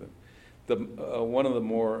interview with them. One of the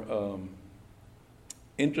more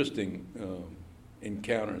interesting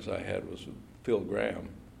encounters I had was with Phil Gramm,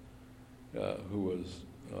 who was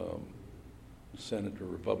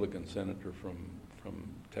Republican senator from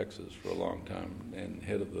Texas for a long time, and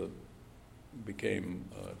became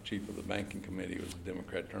chief of the banking committee. He was a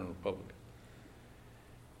Democrat turned Republican.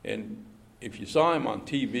 And if you saw him on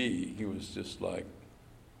TV, he was just like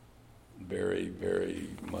very, very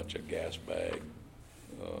much a gas bag.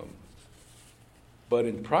 But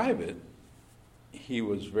in private, he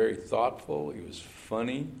was very thoughtful. He was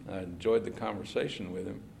funny. I enjoyed the conversation with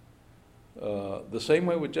him. The same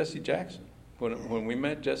way with Jesse Jackson. When we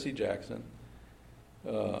met Jesse Jackson,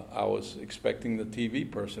 I was expecting the TV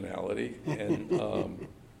personality,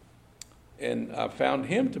 and I found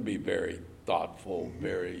him to be very thoughtful,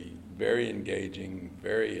 very, very engaging,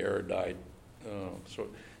 very erudite.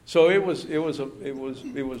 So it was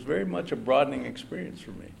very much a broadening experience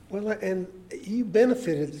for me. Well, and you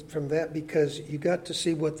benefited from that because you got to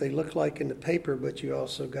see what they looked like in the paper, but you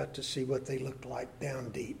also got to see what they looked like down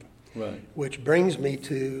deep. Right. Which brings me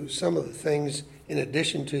to some of the things, in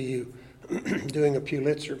addition to you doing a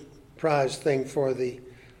Pulitzer Prize thing for the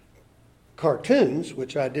cartoons,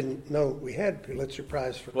 which I didn't know we had Pulitzer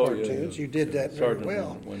Prize for cartoons. Yeah. You did that very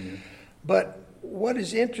well. But what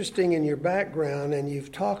is interesting in your background, and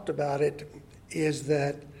you've talked about it, is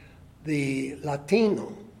that the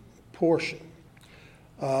Latino portion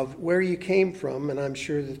of where you came from, and I'm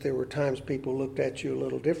sure that there were times people looked at you a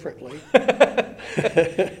little differently.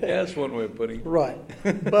 That's one way of putting it. Right.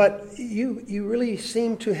 But you really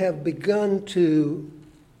seem to have begun to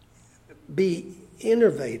be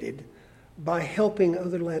innovated by helping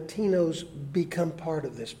other Latinos become part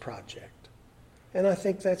of this project. And I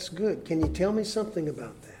think that's good. Can you tell me something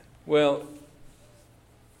about that? Well,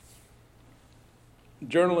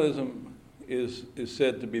 journalism is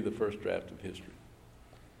said to be the first draft of history.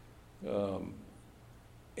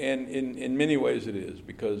 And in many ways it is,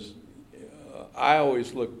 because I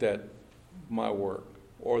always looked at my work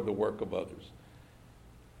or the work of others.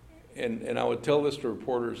 And I would tell this to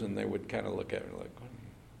reporters, and they would kind of look at me like,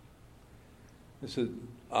 I said,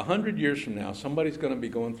 100 years from now, somebody's going to be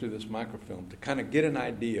going through this microfilm to kind of get an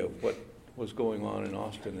idea of what was going on in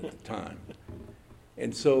Austin at the time.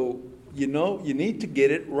 And so, you need to get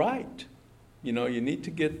it right. You need to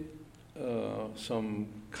get some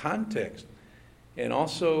context. And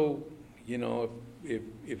also,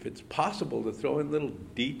 if it's possible to throw in little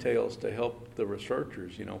details to help the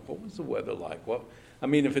researchers, what was the weather like?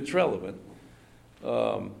 If it's relevant.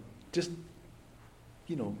 Just,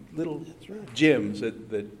 little That's right. gems that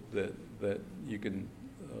you can,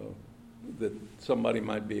 that somebody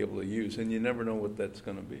might be able to use, and you never know what that's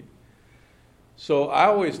going to be. So I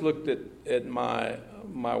always looked at my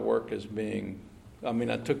work as being,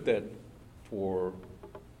 I took that for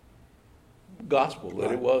gospel,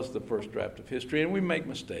 that it was the first draft of history, and we make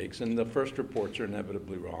mistakes, and the first reports are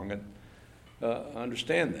inevitably wrong, and I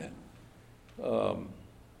understand that.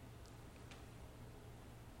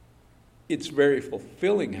 It's very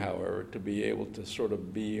fulfilling, however, to be able to sort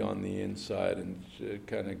of be on the inside and to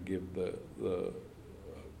kind of give the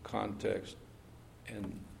context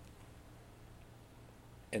and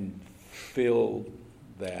fill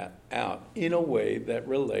that out in a way that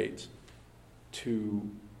relates to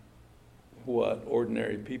what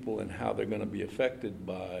ordinary people and how they're going to be affected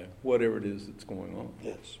by whatever it is that's going on.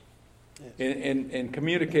 Yes. And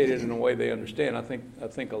communicate it in a way they understand. I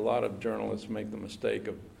think a lot of journalists make the mistake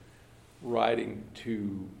of writing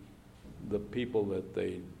to the people that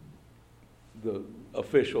the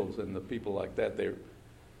officials and the people like that, they're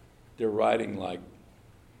writing like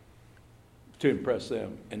to impress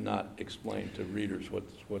them and not explain to readers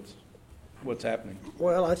what's happening.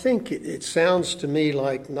 Well, I think it sounds to me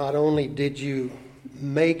like not only did you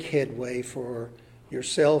make headway for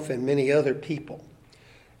yourself and many other people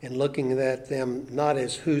in looking at them not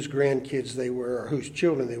as whose grandkids they were or whose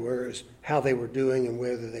children they were, as how they were doing and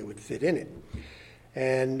whether they would fit in it.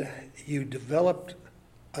 And you developed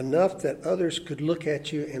enough that others could look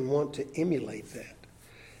at you and want to emulate that.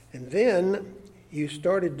 And then you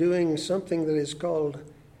started doing something that is called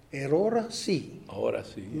Ahora Sí. Ahora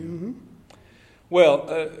sí. Yeah. Mm-hmm. Well,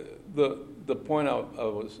 the point I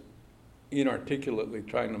was inarticulately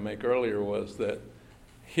trying to make earlier was that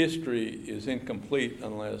history is incomplete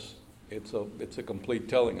unless it's a complete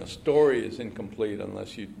telling. A story is incomplete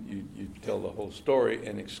unless you tell the whole story,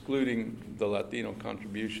 and excluding the Latino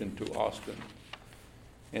contribution to Austin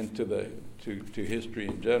and to history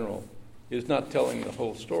in general is not telling the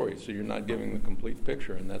whole story. So you're not giving the complete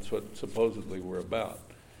picture, and that's what supposedly we're about.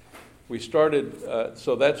 We started,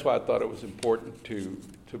 so that's why I thought it was important to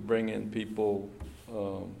bring in people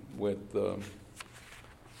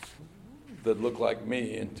that look like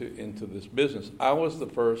me into this business. I was the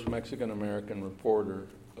first Mexican-American reporter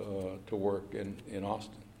to work in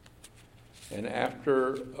Austin. And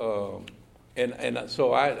after, and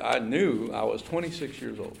so I knew, I was 26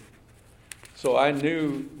 years old. So I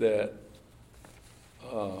knew that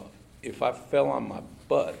if I fell on my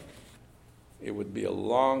butt, it would be a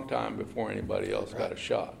long time before anybody else got a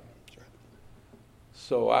shot.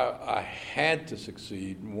 So I had to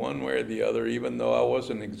succeed one way or the other, even though I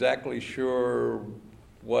wasn't exactly sure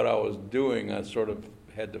what I was doing. I sort of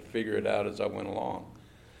had to figure it out as I went along.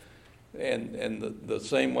 And the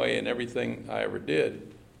same way in everything I ever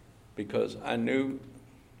did, because I knew,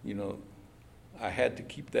 I had to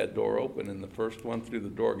keep that door open, and the first one through the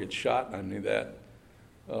door gets shot, and I knew that.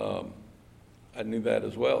 I knew that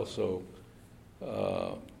as well. So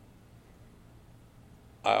I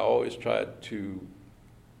always tried to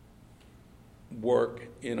work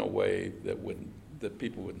in a way that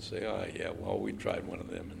people wouldn't say, "Oh yeah, well we tried one of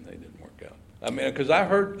them and they didn't work out." I mean, because I've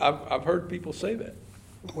heard people say that.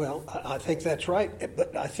 Well, I think that's right,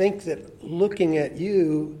 but I think that looking at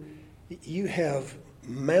you, you have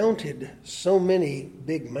mounted so many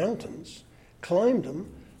big mountains, climbed them,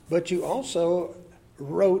 but you also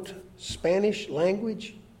wrote Spanish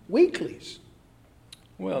language weeklies.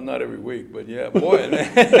 Well, not every week, but yeah, boy.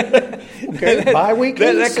 Okay,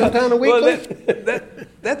 bi-weekly, sometime a weekly. Well,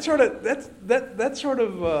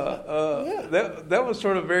 that was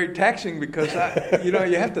sort of very taxing because you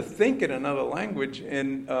have to think in another language,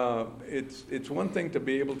 and it's one thing to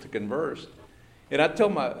be able to converse. And I tell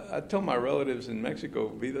my relatives in Mexico,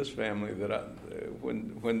 Vida's family, that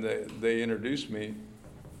when they introduced me,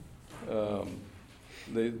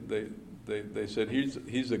 they said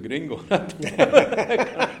he's a gringo. What?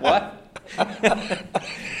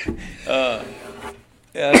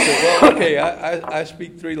 I said, well, okay, I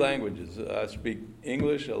speak 3 languages. I speak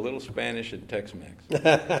English, a little Spanish, and Tex-Mex.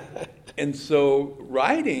 And so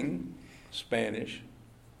writing Spanish,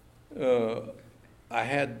 I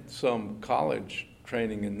had some college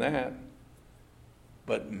training in that.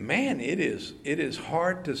 But man, it is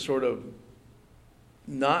hard to sort of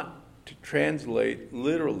not to translate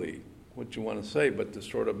literally what you want to say, but to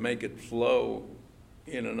sort of make it flow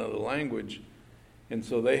in another language. And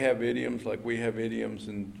so they have idioms like we have idioms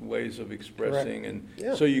and ways of expressing. Correct.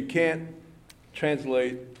 And so you can't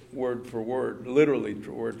translate word for word, literally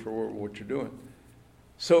word for word what you're doing.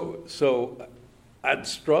 So I'd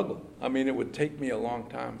struggle. I mean, it would take me a long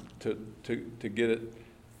time to get it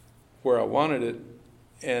where I wanted it,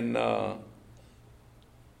 and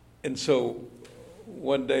so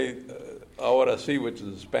one day, Ahora Sí, which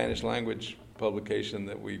is a Spanish language publication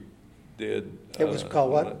that we did. It was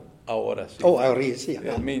called what? Ahora Sí. Oh, Ahora Sí.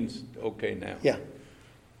 It means okay now. Yeah.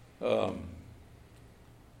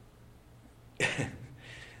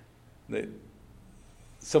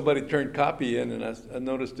 Somebody turned copy in, and I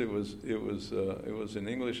noticed it was in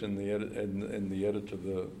English, and the editor,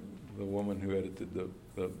 the woman who edited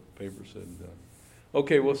the paper said,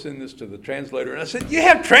 "Okay, we'll send this to the translator." And I said, "You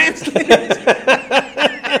have translators?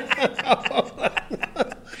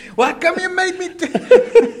 Why come you made me do?"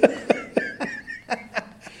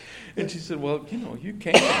 And she said, "Well, you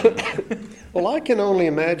can't." Well, I can only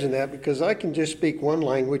imagine that because I can just speak one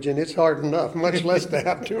language, and it's hard enough, much less to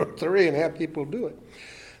have two or three and have people do it.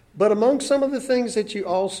 But among some of the things that you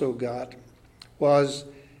also got was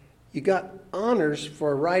you got honors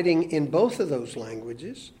for writing in both of those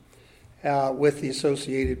languages with the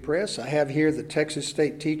Associated Press. I have here the Texas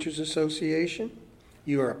State Teachers Association.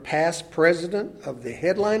 You are a past president of the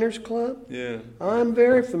Headliners Club. Yeah. I'm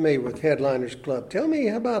very familiar with Headliners Club. Tell me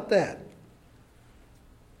about that.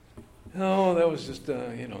 Oh, that was just,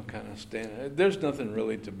 kind of standing. There's nothing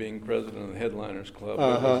really to being president of the Headliners Club.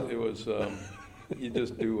 Uh-huh. It was you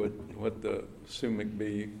just do what the Sue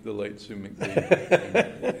McBee, the late Sue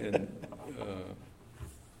McBee,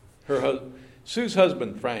 and Sue's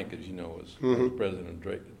husband, Frank, as you know, was president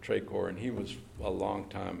of TRACOR, and he was a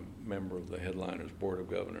longtime member of the Headliners Board of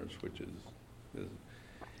Governors, which is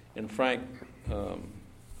and Frank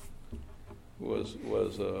was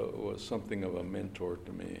something of a mentor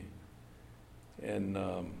to me. And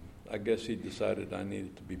I guess he decided I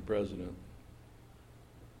needed to be president.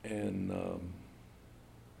 And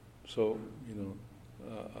so,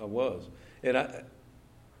 I was. And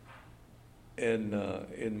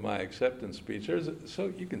in my acceptance speech,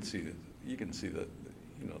 so you can see the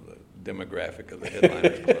the demographic of the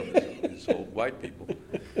Headliners Club is old white people.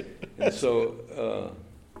 And so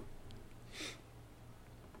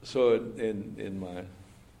in my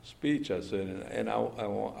speech, I said, and I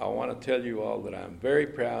want to tell you all that I'm very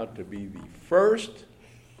proud to be the first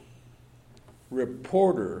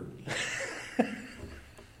reporter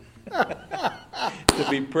to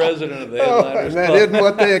be president of the Headliners Club. That isn't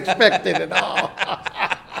what they expected at all.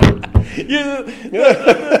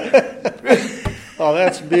 Oh,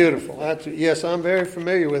 that's beautiful. Yes, I'm very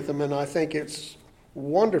familiar with them, and I think it's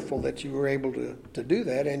wonderful that you were able to do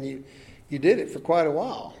that, and you did it for quite a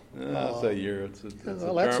while. It's a year. It's that's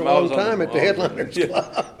a long time at the Headliners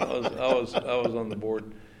Club. I was on the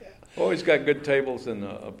board. Always got good tables and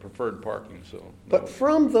a preferred parking. But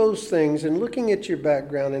from those things, and looking at your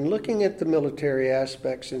background, and looking at the military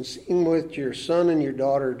aspects, and seeing what your son and your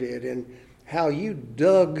daughter did, and how you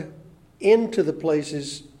dug into the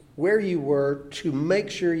places where you were to make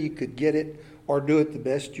sure you could get it or do it the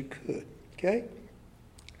best you could. Okay.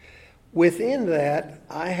 Within that,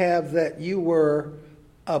 I have that you were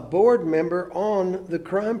a board member on the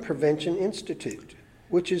Crime Prevention Institute,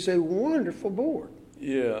 which is a wonderful board.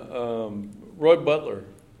 Yeah, Roy Butler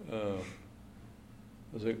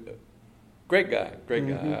was a great guy.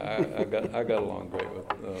 I got along great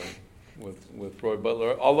with Roy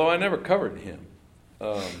Butler, although I never covered him.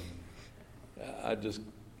 I just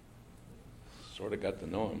sort of got to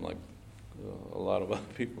know him like a lot of other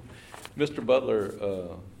people. Mr.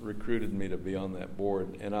 Butler recruited me to be on that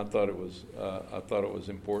board, and I thought it was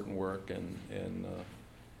important work, and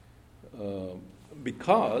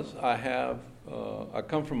because I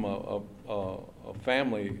come from a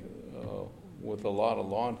family with a lot of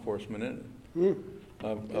law enforcement in it.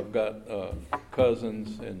 I've got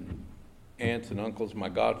cousins and aunts and uncles. My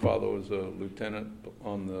godfather was a lieutenant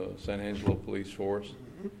on the San Angelo Police Force.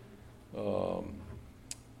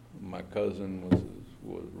 My cousin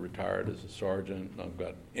was retired as a sergeant. I've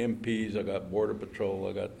got MPs. I got Border Patrol.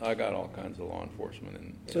 I got all kinds of law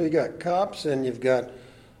enforcement. So you got cops, and you've got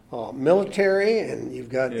military, and you've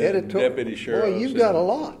got editorial. Deputy sheriffs. Boy, you've got a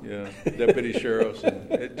lot. Yeah, deputy sheriffs,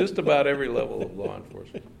 and just about every level of law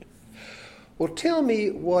enforcement. Well, tell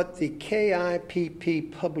me what the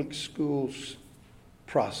KIPP public schools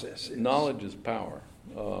process is. Knowledge is power.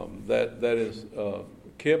 That is,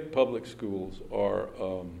 KIPP public schools are.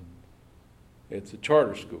 It's a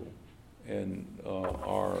charter school, and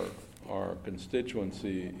our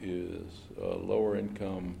constituency is lower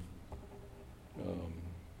income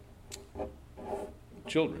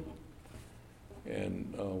children,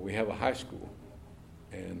 and we have a high school,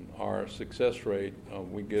 and our success rate,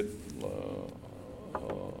 we get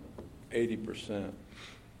 80%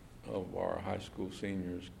 of our high school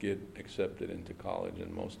seniors get accepted into college,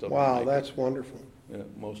 and most of them Wow, make that's wonderful. it. Yeah,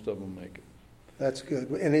 most of them make it. That's good.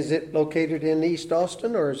 And is it located in East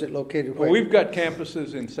Austin, or is it located where? Well, we've got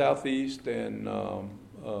campuses in Southeast and,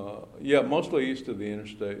 mostly east of the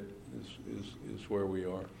interstate is where we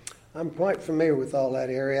are. I'm quite familiar with all that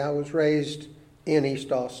area. I was raised in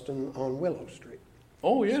East Austin on Willow Street.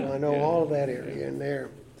 Oh, yeah. So I know yeah. all of that area in there,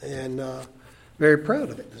 and very proud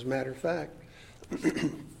of it, as a matter of fact.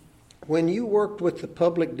 When you worked with the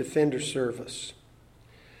Public Defender Service,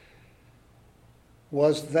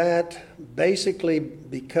 was that basically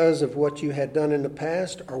because of what you had done in the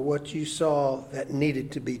past, or what you saw that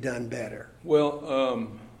needed to be done better? Well,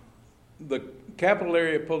 the Capital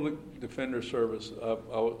Area Public Defender Service,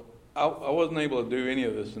 I wasn't able to do any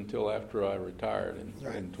of this until after I retired in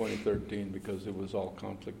 2013 because it was all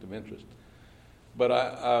conflict of interest. But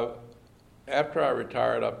after I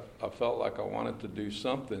retired, I felt like I wanted to do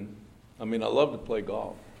something. I mean, I love to play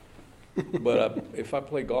golf. But if I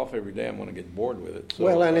play golf every day, I'm going to get bored with it. So,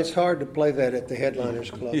 well, and it's hard to play that at the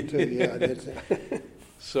Headliners Club, too. Yeah,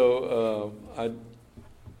 so I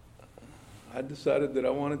decided that I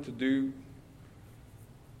wanted to do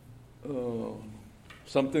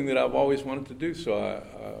something that I've always wanted to do. So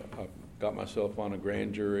I got myself on a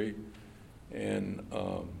grand jury, and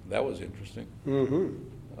that was interesting. Mm-hmm.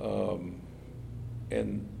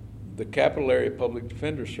 And the Capital Area Public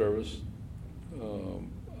Defender Service,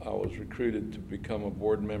 I was recruited to become a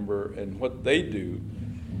board member, and what they do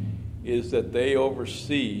is that they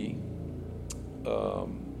oversee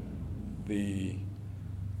the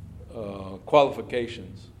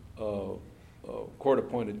qualifications of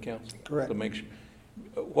court-appointed counsel. Correct. To make sure.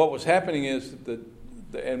 What was happening is that,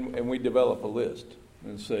 and we develop a list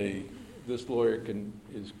and say this lawyer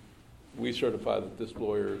we certify that this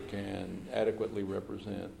lawyer can adequately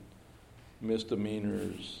represent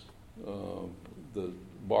misdemeanors. The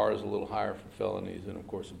bar is a little higher for felonies, and of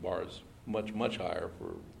course the bar is much, much higher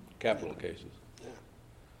for capital cases. Yeah.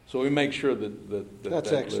 So we make sure that That's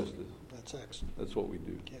that excellent. list is. That's excellent. That's what we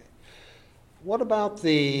do. Okay. What about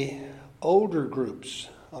the older groups,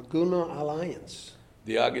 Aguna Alliance?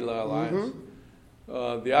 The Aguila Alliance.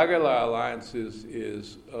 The Aguila Alliance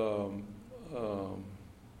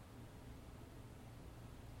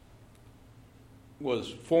was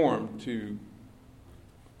formed to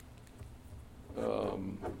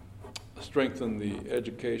strengthen the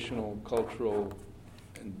educational, cultural,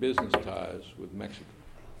 and business ties with Mexico.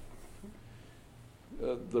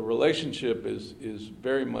 The relationship is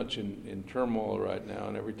very much in turmoil right now,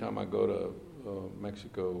 and every time I go to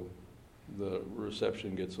Mexico, the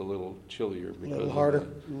reception gets a little chillier because a little harder.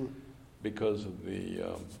 Because of the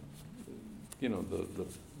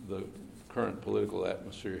the current political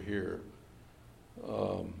atmosphere here.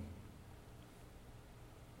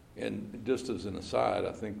 And just as an aside,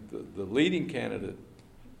 I think the leading candidate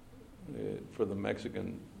for the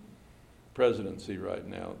Mexican presidency right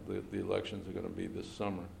now, the elections are going to be this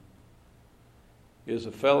summer, is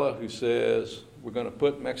a fella who says we're going to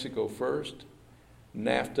put Mexico first.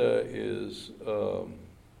 NAFTA is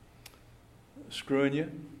screwing you.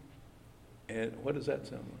 And what does that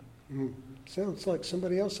sound like? Sounds like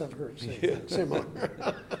somebody else I've heard say that. Similar.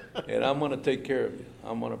 And I'm going to take care of you.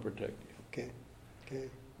 I'm going to protect you.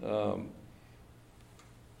 Okay.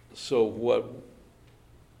 So what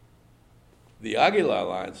the Aguila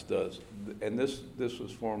Alliance does, and this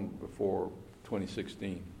was formed before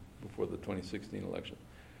 2016, before the 2016 election.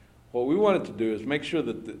 What we wanted to do is make sure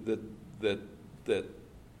that the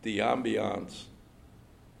ambiance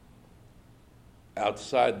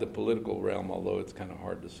outside the political realm, although it's kind of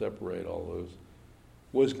hard to separate all those,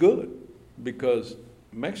 was good, because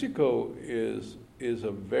Mexico is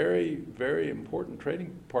a very, very important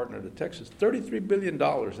trading partner to Texas. $33 billion,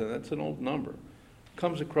 and that's an old number,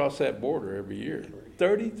 comes across that border every year.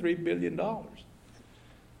 $33 billion.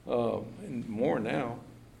 And more now.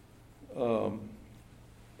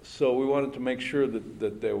 So we wanted to make sure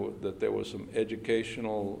that there was some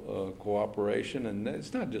educational cooperation, and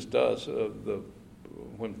it's not just us.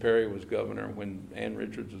 When Perry was governor, when Ann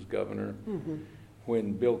Richards was governor,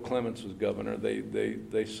 when Bill Clements was governor,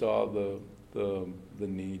 they saw the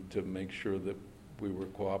need to make sure that we were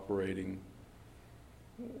cooperating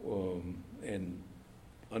and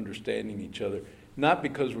understanding each other. Not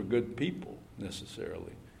because we're good people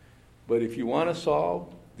necessarily, but if you want to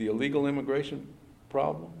solve the illegal immigration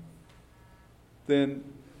problem, then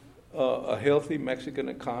a healthy Mexican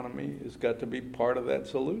economy has got to be part of that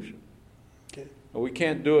solution. Okay. We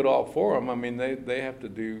can't do it all for them. I mean, they have to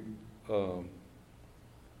do a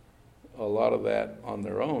lot of that on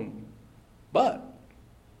their own, but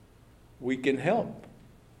we can help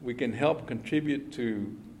we can help contribute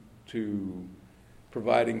to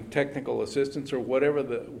providing technical assistance or whatever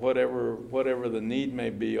the need may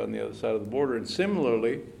be on the other side of the border. And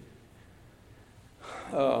similarly,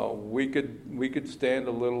 we could stand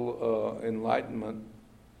a little enlightenment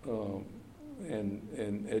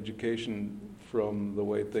and education from the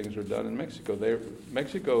way things are done in Mexico.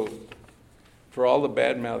 Mexico, for all the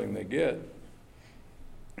bad mouthing they get,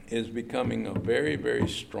 is becoming a very, very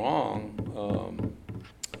strong,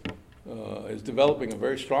 is developing a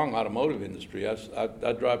very strong automotive industry.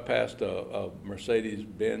 I drive past a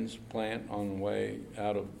Mercedes-Benz plant on the way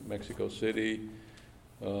out of Mexico City.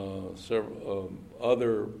 Several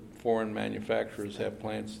other foreign manufacturers have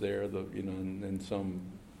plants there. And some,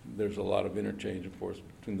 there's a lot of interchange, of course,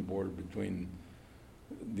 between the border between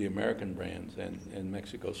the American brands and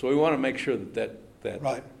Mexico. So we want to make sure that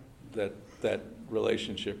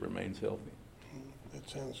relationship remains healthy. That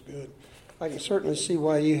sounds good. I can certainly see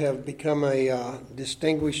why you have become a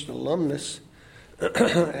distinguished alumnus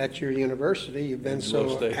at your university. You've been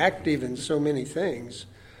so active in so many things.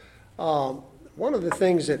 One of the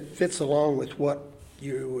things that fits along with what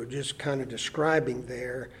you were just kind of describing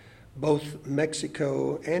there, both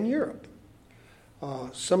Mexico and Europe,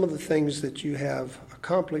 some of the things that you have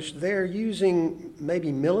accomplished there using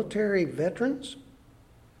maybe military veterans.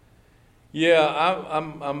 Yeah,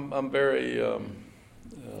 I'm very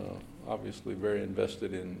obviously very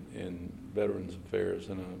invested in veterans affairs,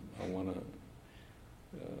 and I want to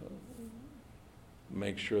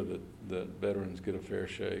make sure that veterans get a fair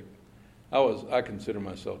shake. I consider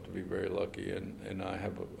myself to be very lucky, and I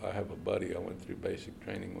have a buddy I went through basic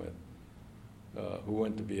training with, who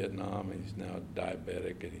went to Vietnam. He's now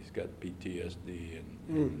diabetic, and he's got PTSD,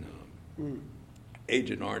 and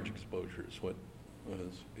Agent Orange exposure is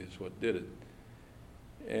what did it.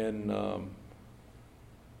 And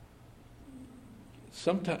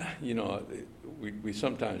sometimes, we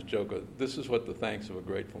sometimes joke, this is what the thanks of a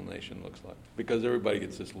grateful nation looks like, because everybody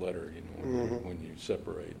gets this letter, when you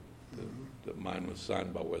separate. Mine was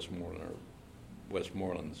signed by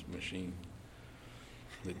Westmoreland's machine.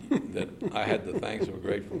 That I had the thanks of a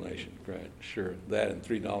grateful nation. Right, sure. That and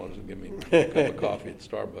 $3 will give me a cup of coffee at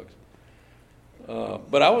Starbucks.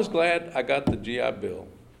 But I was glad I got the GI Bill,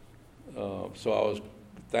 so I was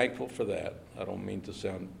thankful for that. I don't mean to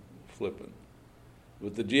sound flippant,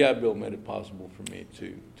 but the GI Bill made it possible for me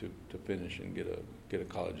to finish and get a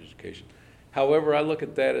college education. However, I look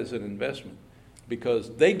at that as an investment,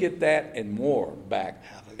 because they get that and more back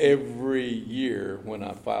every year when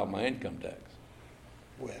I file my income tax.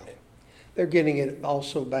 Well, they're getting it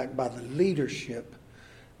also back by the leadership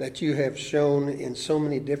that you have shown in so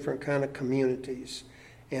many different kind of communities,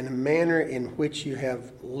 and a manner in which you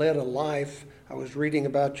have led a life. I was reading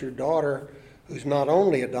about your daughter, who's not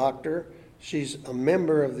only a doctor, she's a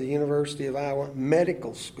member of the University of Iowa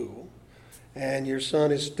Medical School, and your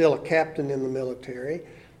son is still a captain in the military.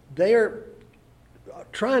 They are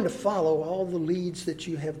trying to follow all the leads that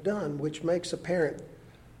you have done, which makes a parent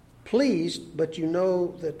pleased, but you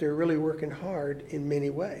know that they're really working hard in many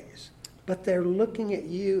ways. But they're looking at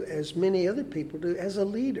you, as many other people do, as a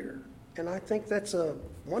leader. And I think that's a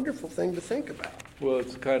wonderful thing to think about. Well,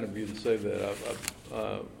 it's kind of you to say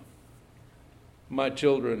that. My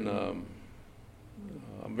children,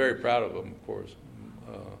 I'm very proud of them, of course.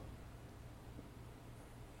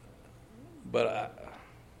 But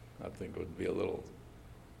I think it would be a little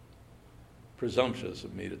presumptuous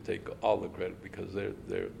of me to take all the credit, because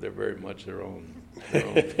they're very much their own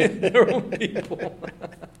people.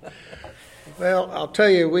 Well, I'll tell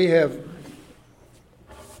you, we have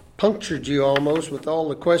punctured you almost with all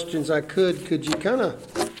the questions I could. Could you kind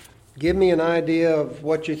of give me an idea of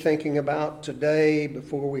what you're thinking about today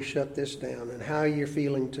before we shut this down, and how you're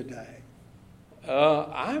feeling today?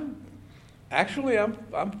 I'm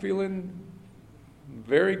feeling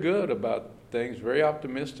very good about things, very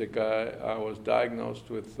optimistic. I was diagnosed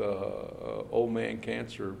with old man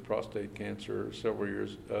cancer, prostate cancer,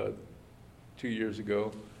 2 years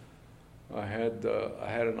ago. I had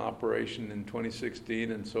an operation in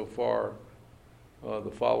 2016, and so far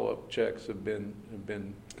the follow-up checks have been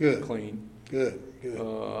good. Clean. Good.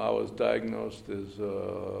 I was diagnosed as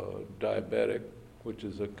diabetic, which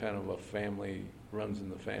is a kind of runs in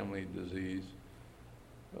the family disease,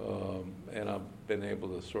 and I've been able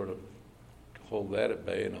to sort of hold that at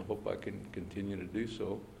bay, and I hope I can continue to do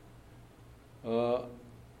so. I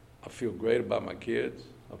feel great about my kids.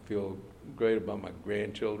 I feel great about my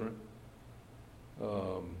grandchildren.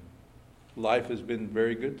 Life has been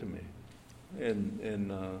very good to me, and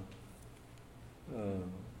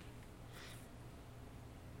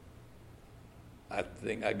I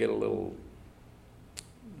think I get a little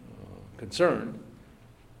concerned.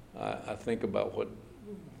 I think about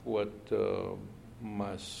what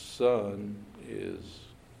my son is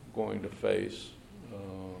going to face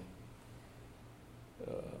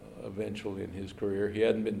eventually in his career. He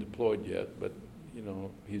hadn't been deployed yet, but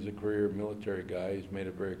he's a career military guy. He's made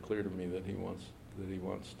it very clear to me that he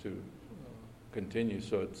wants to continue.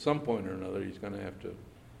 So at some point or another,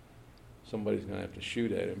 somebody's going to have to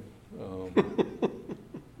shoot at him.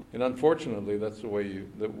 And unfortunately, that's the way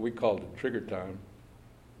we called it trigger time.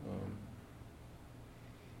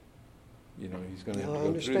 He's going to have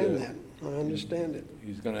to go through that. I understand it.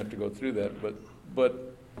 He's going to have to go through that, but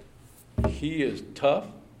he is tough.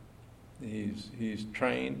 He's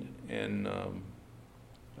trained, and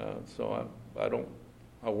so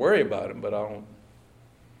I worry about him, but I don't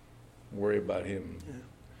worry about him. Yeah.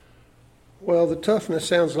 Well, the toughness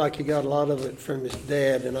sounds like you got a lot of it from his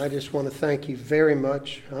dad, and I just want to thank you very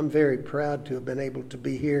much. I'm very proud to have been able to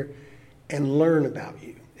be here and learn about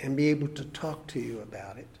you and be able to talk to you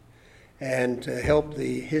about it and to help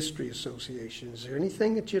the History Association. Is there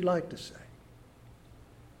anything that you'd like to say?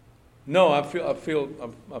 No, I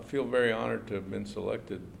feel very honored to have been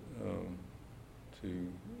selected to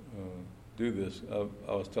do this. I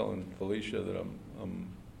was telling Felicia that I'm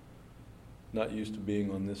not used to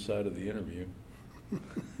being on this side of the interview.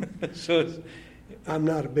 So I'm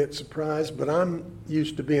not a bit surprised, but I'm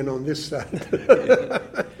used to being on this side.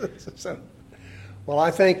 So, well,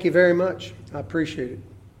 I thank you very much. I appreciate it.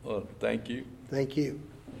 Well, thank you. Thank you.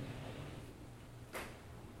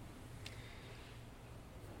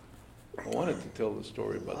 I wanted to tell the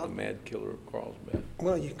story about the mad killer of Carlsbad.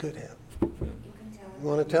 Well, you could have. You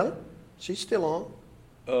want to tell it? She's still on.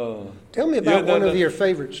 Tell me Yeah, about no, one no. of your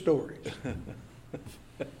favorite stories.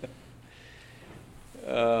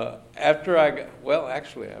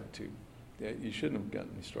 Actually I have two. Yeah, you shouldn't have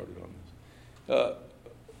gotten me started on this.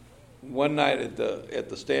 One night at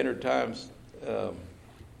the Standard Times,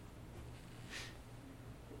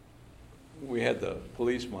 we had the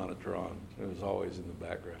police monitor on. It was always in the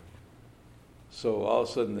background. So all of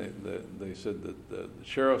a sudden they said that the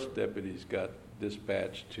sheriff's deputies got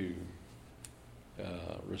dispatched to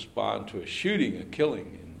respond to a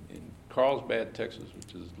killing in Carlsbad, Texas,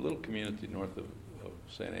 which is a little community north of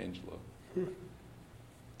San Angelo.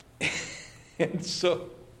 And so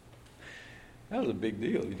that was a big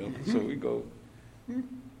deal, So we go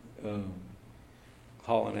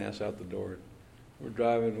hauling ass out the door. We're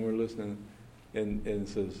driving and we're listening, and it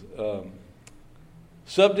says,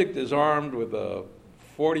 subject is armed with a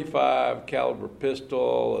 .45 caliber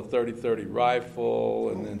pistol, a .30-30 rifle,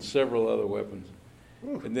 and then several other weapons.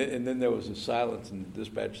 And then there was a silence, and the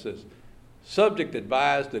dispatch says, subject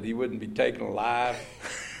advised that he wouldn't be taken alive.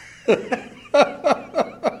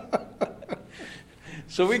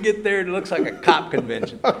 So we get there, and it looks like a cop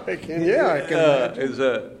convention. I can imagine. It's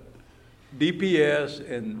a DPS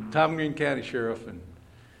and Tom Green County Sheriff,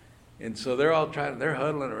 and so they're all they're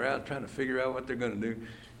huddling around trying to figure out what they're going to do.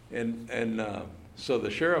 And so the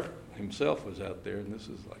sheriff himself was out there, and this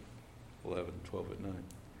is like 11, 12 at night.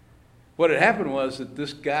 What had happened was that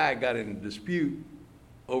this guy got in a dispute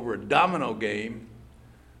over a domino game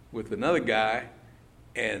with another guy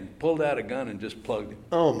and pulled out a gun and just plugged him.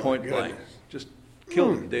 Oh, my point goodness. blank. Just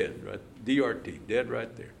killed him dead, right? DRT, dead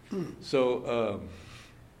right there. So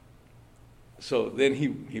then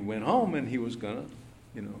he went home and he was going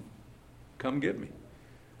to, come get me.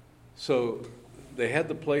 So they had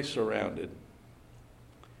the place surrounded.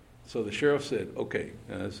 So the sheriff said, okay,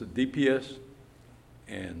 it's a DPS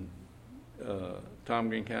and Tom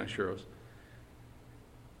Green County Sheriff's,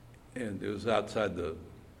 and it was outside the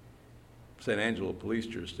San Angelo police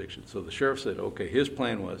jurisdiction. So the sheriff said, okay, his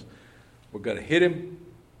plan was, we're going to hit him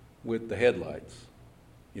with the headlights,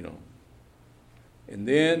 and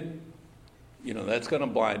then, that's going to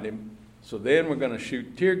blind him. So then we're going to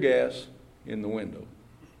shoot tear gas in the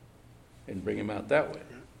and bring him out that way.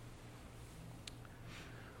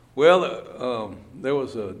 Well, there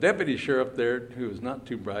was a deputy sheriff there who was not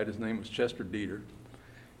too bright. His name was Chester Dieter.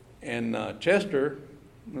 And Chester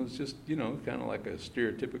was just, kind of like a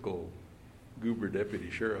stereotypical goober deputy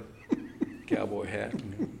sheriff, cowboy hat.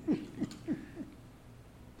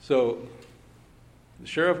 So the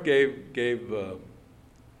sheriff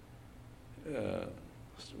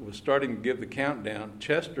was starting to give the countdown.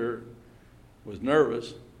 Chester was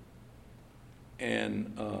nervous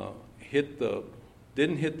and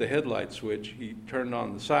didn't hit the headlight switch. He turned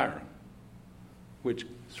on the siren, which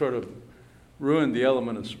sort of ruined the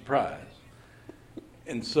element of surprise.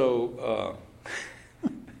 And so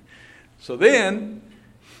then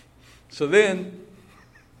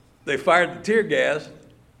they fired the tear gas,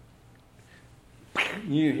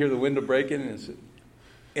 You hear the window breaking,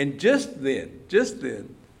 and just then,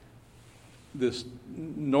 this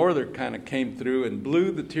norther kind of came through and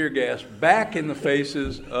blew the tear gas back in the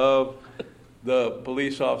faces of the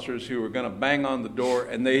police officers who were going to bang on the door,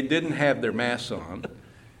 and they didn't have their masks on.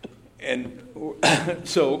 And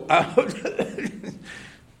so,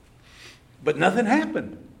 but nothing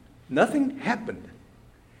happened. Nothing happened.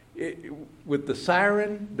 With the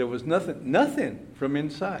siren, there was nothing from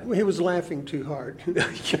inside. He was laughing too hard.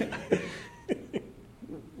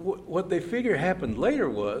 What they figure happened later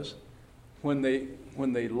was when they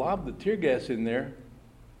lobbed the tear gas in there,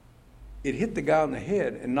 it hit the guy on the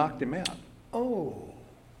head and knocked him out. Oh.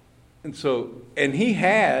 And he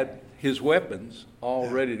had his weapons all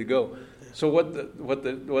ready to go. So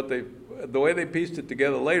the way they pieced it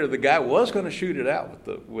together later, the guy was going to shoot it out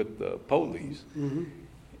with the police. Mm-hmm.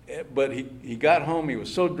 But he got home, he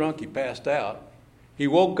was so drunk he passed out. He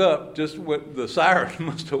woke up just with the siren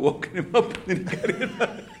must have woken him up, and then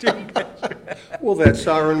he got in. Well, that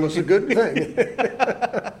siren was a good thing.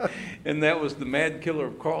 And that was the Mad Killer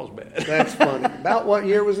of Carlsbad. That's funny. About what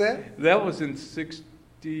year was that? That was in 70,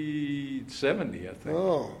 I think.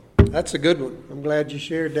 Oh, that's a good one. I'm glad you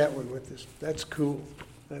shared that one with us. That's cool.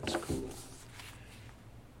 That's cool.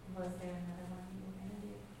 Was there another one you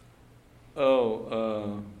were going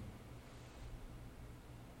to do?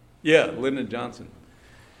 Yeah, Lyndon Johnson.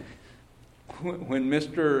 When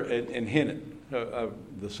Mr. and Hennett,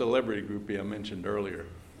 the celebrity groupie I mentioned earlier,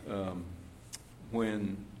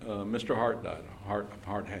 when Mr. Hart died,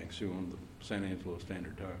 Hart Hanks, who owned the San Angelo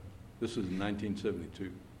Standard-Time. This was in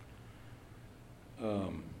 1972.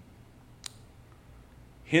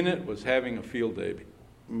 Hennett was having a field day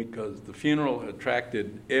because the funeral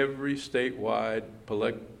attracted every statewide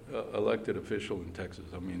elected official in Texas.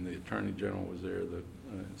 I mean, the Attorney General was there,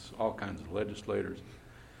 all kinds of legislators.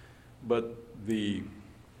 But the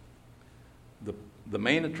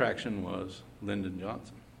main attraction was Lyndon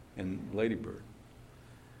Johnson and Lady Bird.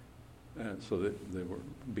 So they were,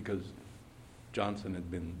 because Johnson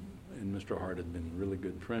and Mr. Hart had been really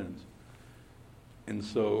good friends. And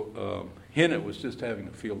so Hennett was just having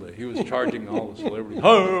a field day. He was charging all the celebrities.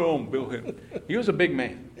 Oh, Bill Hennett. He was a big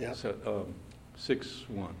man. Yep. So,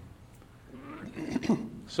 6'1".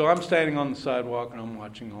 So I'm standing on the sidewalk and I'm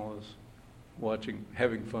watching all this,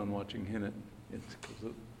 having fun watching Hennett.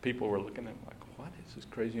 Because people were looking at me like, what is this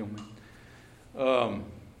crazy old man?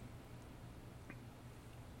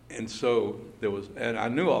 And so and I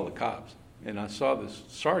knew all the cops, and I saw this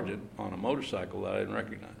sergeant on a motorcycle that I didn't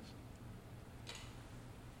recognize.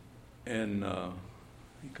 And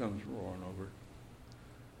he comes roaring over.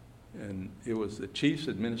 And it was the chief's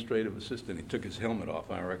administrative assistant. He took his helmet off.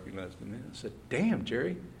 I recognized him then. I said, "Damn,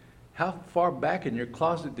 Jerry, how far back in your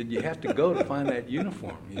closet did you have to go to find that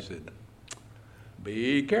uniform?" He said,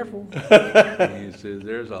 "Be careful." And he says,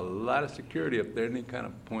 "There's a lot of security up there." And he kind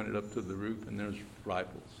of pointed up to the roof, and there's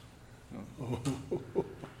rifles. You know?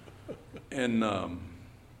 And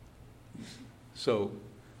so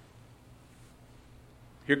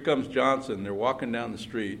here comes Johnson. They're walking down the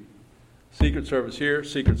street. Secret Service here,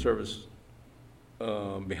 Secret Service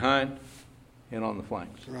behind, and on the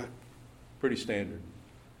flanks. Right. Pretty standard.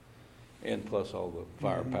 And plus all the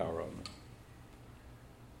firepower on them.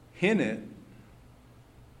 Hennett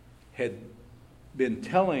had been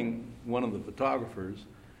telling one of the photographers,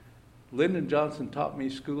 "Lyndon Johnson taught me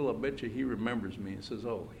school. I bet you he remembers me." He says,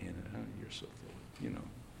 "Oh, Hennett, you're so full, you know."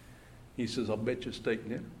 He says, "I'll bet you steak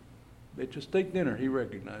dinner. Bet you steak dinner he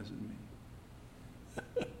recognizes me."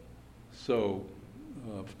 So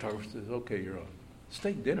photographer says, "Okay, you're on."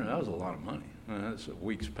 Steak dinner, that was a lot of money. That's a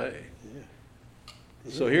week's pay. Yeah.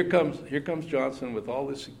 So here comes Johnson with all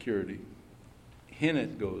this security.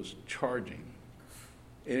 Hennett goes charging.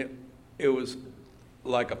 And it was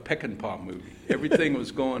like a Peckinpah movie. Everything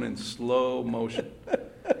was going in slow motion.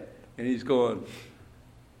 And he's going,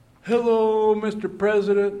 "Hello, Mr.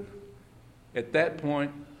 President." At that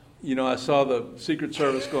point, I saw the Secret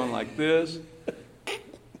Service going like this.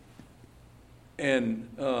 And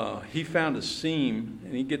he found a seam,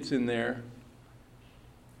 and he gets in there.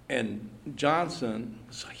 And Johnson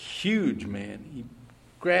was a huge man. He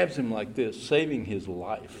grabs him like this, saving his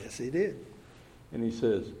life. Yes, he did. And he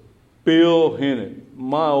says, "Bill Hennett,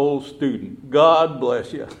 my old student, God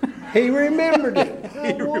bless you." He remembered it.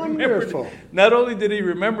 How wonderful. Not only did he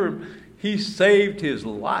remember him, he saved his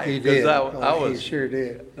life. He did. He sure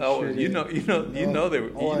did. He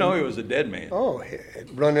was a dead man. Oh,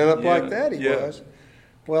 running up like that he was.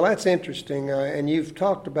 Well, that's interesting. And you've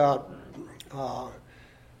talked about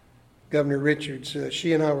Governor Richards.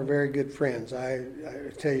 She and I were very good friends. I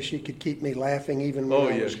tell you, she could keep me laughing even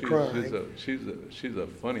when I was crying. She's a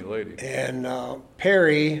funny lady. And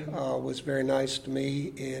Perry was very nice to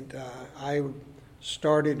me, and I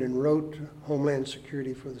started and wrote Homeland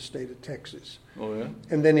Security for the state of Texas. Oh, yeah?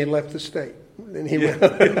 And then he left the state. Then he went,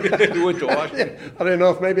 he went to Washington. I didn't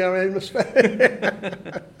know if maybe I made a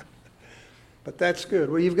mistake. But that's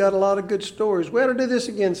good. Well, you've got a lot of good stories. We ought to do this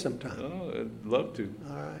again sometime. Oh, I'd love to.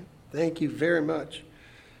 All right. Thank you very much.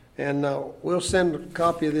 And we'll send a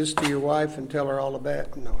copy of this to your wife and tell her all about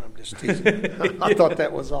it. No, I'm just teasing. I thought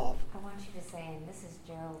that was off. I want you to say, and this is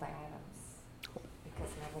Gerald Adams,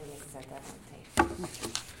 because nobody has said that on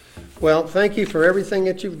tape. Well, thank you for everything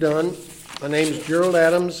that you've done. My name is Gerald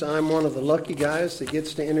Adams. I'm one of the lucky guys that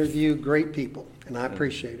gets to interview great people, and I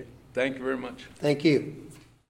appreciate it. Thank you very much. Thank you.